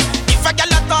mash up. If a girl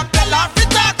a talk, tell her to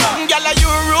talk up. Girl, you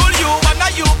rule you and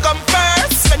you come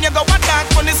first. When you go and dance,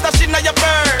 money stash in your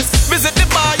purse. Visit the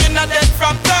bar, you're not dead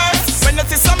from thirst. When you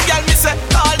see some girl, me say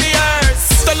all the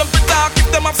earth. Tell them to talk if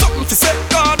them have something to say.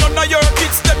 God,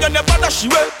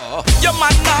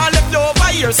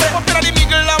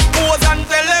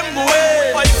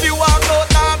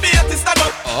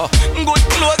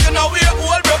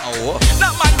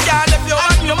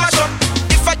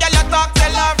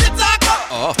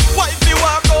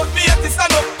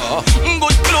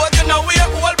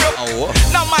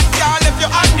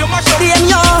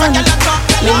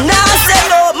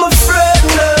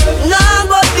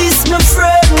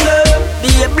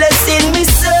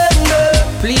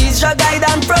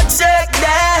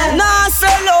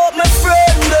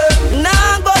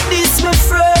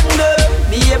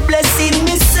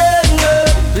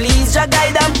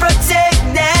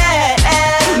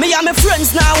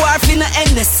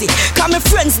 Hennessy. Cause my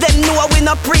friends them know we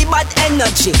no pre-bad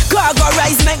energy. Cargo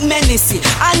rise make menace.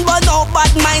 And burn out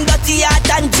bad mind, dirty heart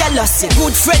and jealousy.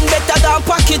 Good friend better than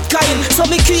pocket kind. So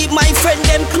me keep my friend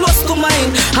them close to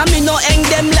mine. And me no hang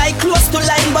them like close to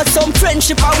line. But some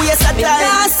friendship are waste of time.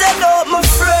 Nah say no my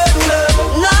friend.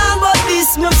 Nah but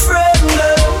this my friend.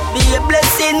 Be a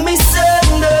blessing me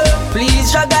son.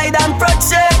 Please your guide and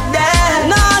protect them.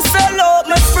 Nah say no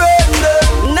my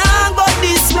friend. Nah but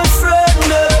this my friend.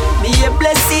 Be a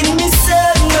blessing me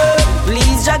son.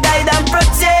 Please your guide and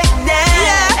protect them.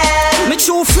 Yeah. Me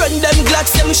true friend them glad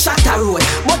say me shot a road.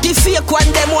 But the fake one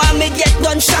them want me get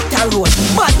done shot a road.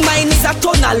 Bad mind is a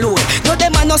ton of load. No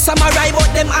them a no samurai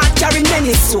but them heart carry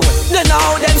many soul. They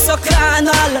know them so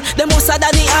carnal. Them most of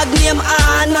the ag name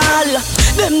Arnold.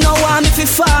 Them no want me fi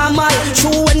formal.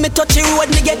 True when me touch the road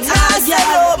me get hard.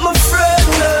 Yeah, my friend.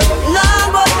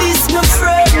 Nah but this my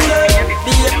friend.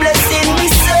 Be a blessing me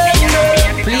son.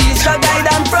 Please your guide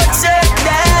and protect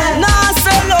them. Nah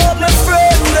say love my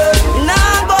friend.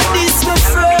 Nah but this my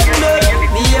friend.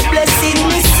 Be a blessing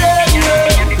me son.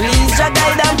 Please your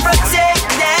guide and protect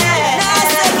them. Nah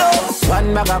say love.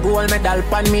 One bag of gold medal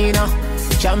pan me now.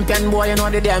 Champion boy you know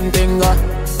the damn thing.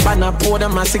 Pan a pour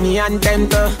them a sing the anthem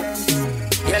to.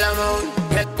 Yellow moon,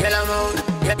 yellow moon,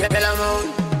 yellow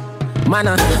moon.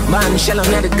 Man, shell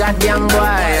on me the goddamn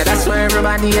boy. That's why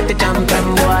everybody at the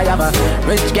champion boy. Have a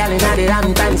rich gal in the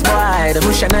damn times boy. The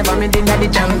bush never made in the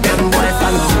champion boy.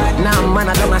 Now man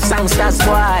I do my songsters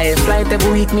boy. Flight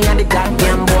every week me and the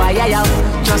goddamn boy. Yeah,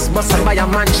 yeah. Just bust up by a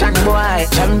mansion boy.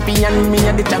 Champion me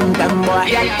and the champion boy.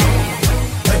 Yeah, yeah.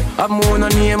 I'm more no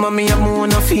name and me I'm more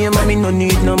no fame and me no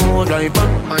need no more life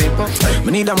up.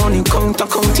 Me need a money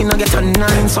counting I get a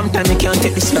 9. Sometimes me can't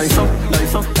take this life up.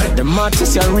 The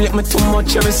artists you rate me too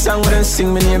much. Every song when they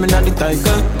sing me name in the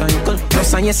title.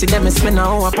 Plus and yesterday me spend an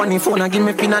hour upon the phone and give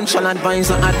me financial advice.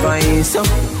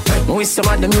 We some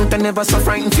of them youth never so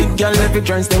frightened. Fit girl every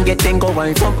chance then get then go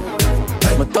wife up.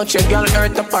 Me touch a girl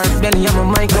earth apart belly and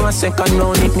my mic go a second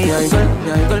round hit me high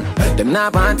girl. Them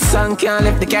not bad song can't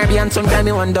left the Caribbean. Sometimes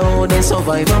me wonder how they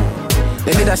survive.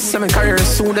 They did a semi-career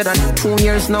sooner than 2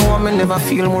 years now. I never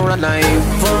feel more alive.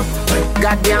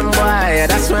 Goddamn boy,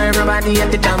 that's why everybody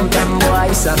at the champion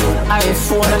boy. So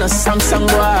iPhone and a Samsung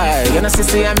boy. You know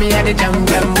see me at the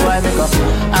champion boy.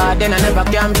 Then I never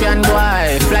champion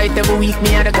boy. Flight every week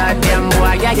me at the goddamn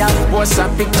boy. Yeah, yeah. Post a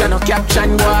picture no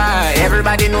caption boy.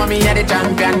 Everybody know me at the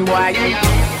champion boy. Yeah,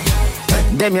 yeah.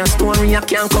 Them your story I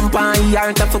can't compare. You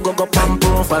aren't have to go up and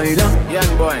profile.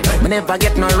 Young boy, me never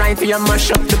get no right for you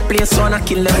mash up the place. So I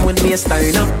kill them with me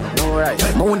style. Alright,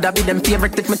 me woulda be them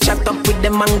favorite if me chat up with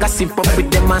them and gossip up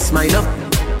with them and smile up.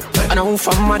 I know who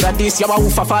for mother this, you who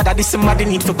for father this. Somebody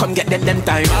need to come get them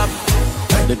time up.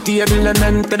 The table and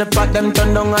them to the pot them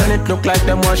turn down and it look like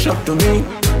them wash up to me.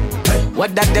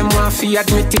 What that them want fi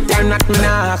admit it or not, me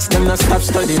nah ask them to stop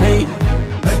studying me.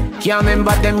 Can't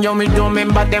remember them, yo, me don't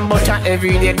remember them, but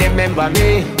every day they remember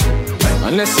me.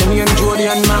 Unless you me and Jody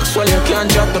and Maxwell, you can't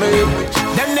just read.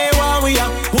 Them they want we are,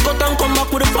 who got and come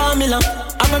back with the formula.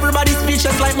 I'm everybody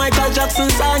speechless like Michael Jackson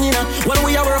song, you know. When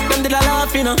we are work, them did a laugh,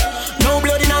 you know. No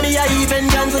blood in me, I even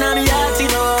Johnson in me heart,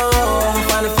 you know.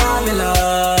 For the formula,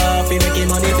 we making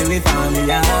money to the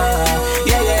formula.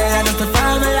 Yeah, yeah, that's the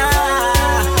formula.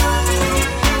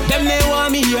 Them they want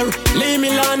me here, leave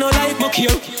me alone, no like my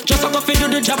cure. Just a go fi do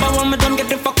the job, I want me done get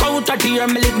the fuck out of here.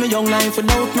 Me live my young life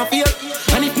without no fear.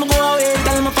 And if me go away,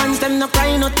 tell my fans them no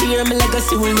cry, no tear. My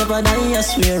legacy will never die, I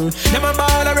swear. Never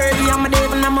ball already, I'm a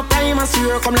devil and I'm a prime, I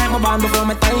swear. Come like my band before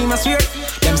my time, I swear.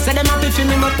 Them say them happy for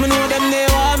me, but me know them they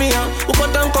want me, who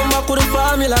cut and come back with the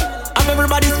formula. I'm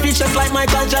everybody speechless like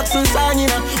Michael Jackson song, you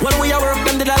know. When we are work,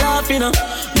 them did a laugh, you know.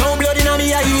 No blood in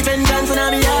me, I even Johnson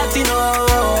in me heart, you know.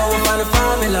 For the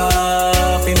formula,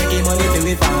 we making money to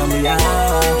the formula.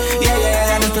 Yeah,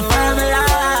 yeah, that's the formula.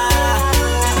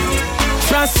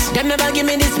 Trust, them never give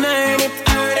me this money.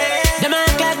 Them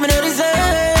act like me no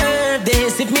deserve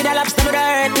this. If me the lobster would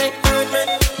hurt me.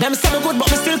 Them say me good,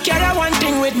 but me still carry one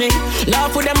thing with me.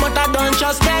 Love with them, but I don't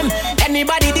trust them.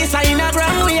 Anybody this I in a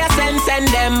gram, we a send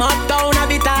them uptown, a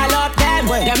bit all up them.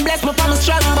 Them bless me for me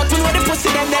strong, but we know the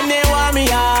pussy them they want me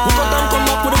out. We got them come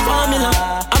back with the formula.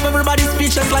 I'm everybody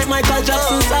speechless like Michael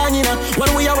Jackson song, you know.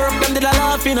 When we a work, them did a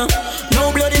laugh, you know.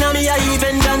 No blood in me, I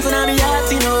even Johnson in me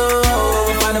heart, you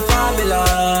know. For the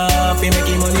formula, we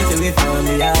making money to the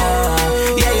formula.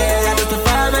 Yeah, yeah, that's the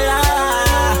formula.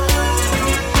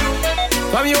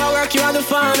 From you I work, you are the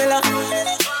formula.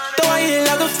 The way you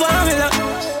love the formula.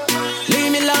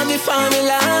 Leave me love the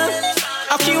formula.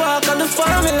 I keep walk on the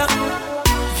formula.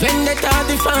 Vendetta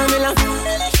the formula.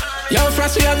 Yo,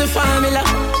 Frost, we have the formula.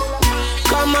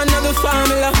 come another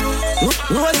formula.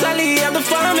 Rosalie have the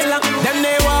formula. Them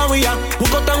they want we are. Who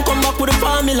got and come back with the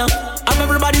formula. Have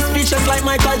everybody speechless like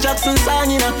Michael Jackson song,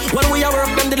 you know. When we are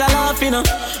work, them did a laugh, you know.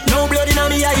 No blood in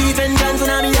me, I even Johnson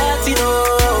on me heart, you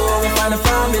know. We find a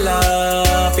formula.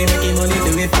 Fi making money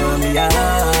to me formula.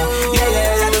 Yeah,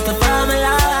 that's the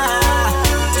formula.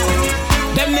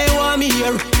 Them they want me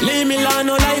here. Leave me alone,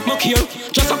 no life muck here.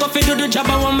 Just a go fi do the job,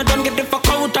 I want me done get the fuck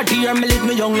out of here. Me live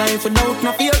my young life without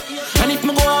no fear. And if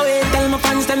me go away, tell my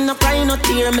fans them no cry, no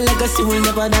tear. My legacy will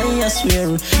never die, I swear.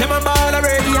 Never ball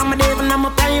already, I'm a devil, I'm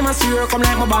a prime, I swear. Come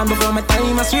like my band before my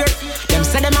time, I swear. Them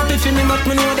say them happy for me, but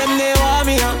me know them they want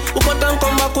me, Who cut and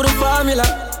come back with the formula.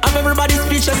 Have everybody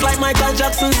speechless like Michael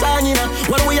Jackson song, you know.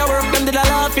 When we are work, them did a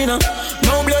laugh, you know.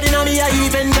 No blood in me, I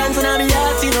even Johnson on me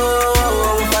heart, you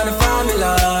know. We find the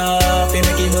formula. Fi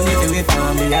making money to me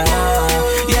formula.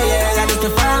 Yeah, that is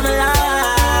the formula.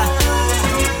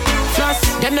 Plus,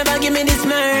 them never give me this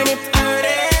money.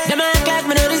 Them act like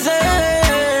me no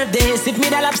deserve this. If me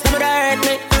the lobster would hurt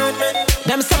me.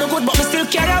 Them so good, but me still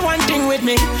carry one thing with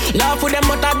me. Love with them,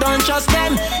 but I don't trust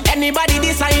them. Anybody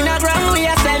design a ground, we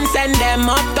a send them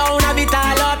uptown, have it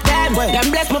all up them. Them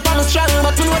bless me for me strong,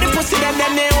 but me know the pussy them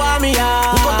they want me,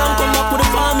 Who got them come back with the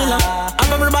formula.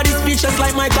 Have everybody speechless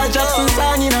like Michael Jackson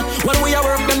song, you know. When we are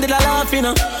work, them did a laugh, you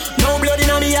know. No blood in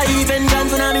me, I even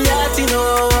Johnson on me heart, you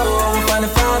know. We find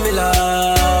the formula.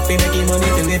 Fi making money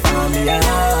to me formula.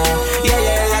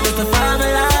 Yeah, that's the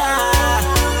formula.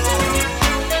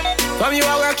 From you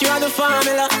I work, you are the formula.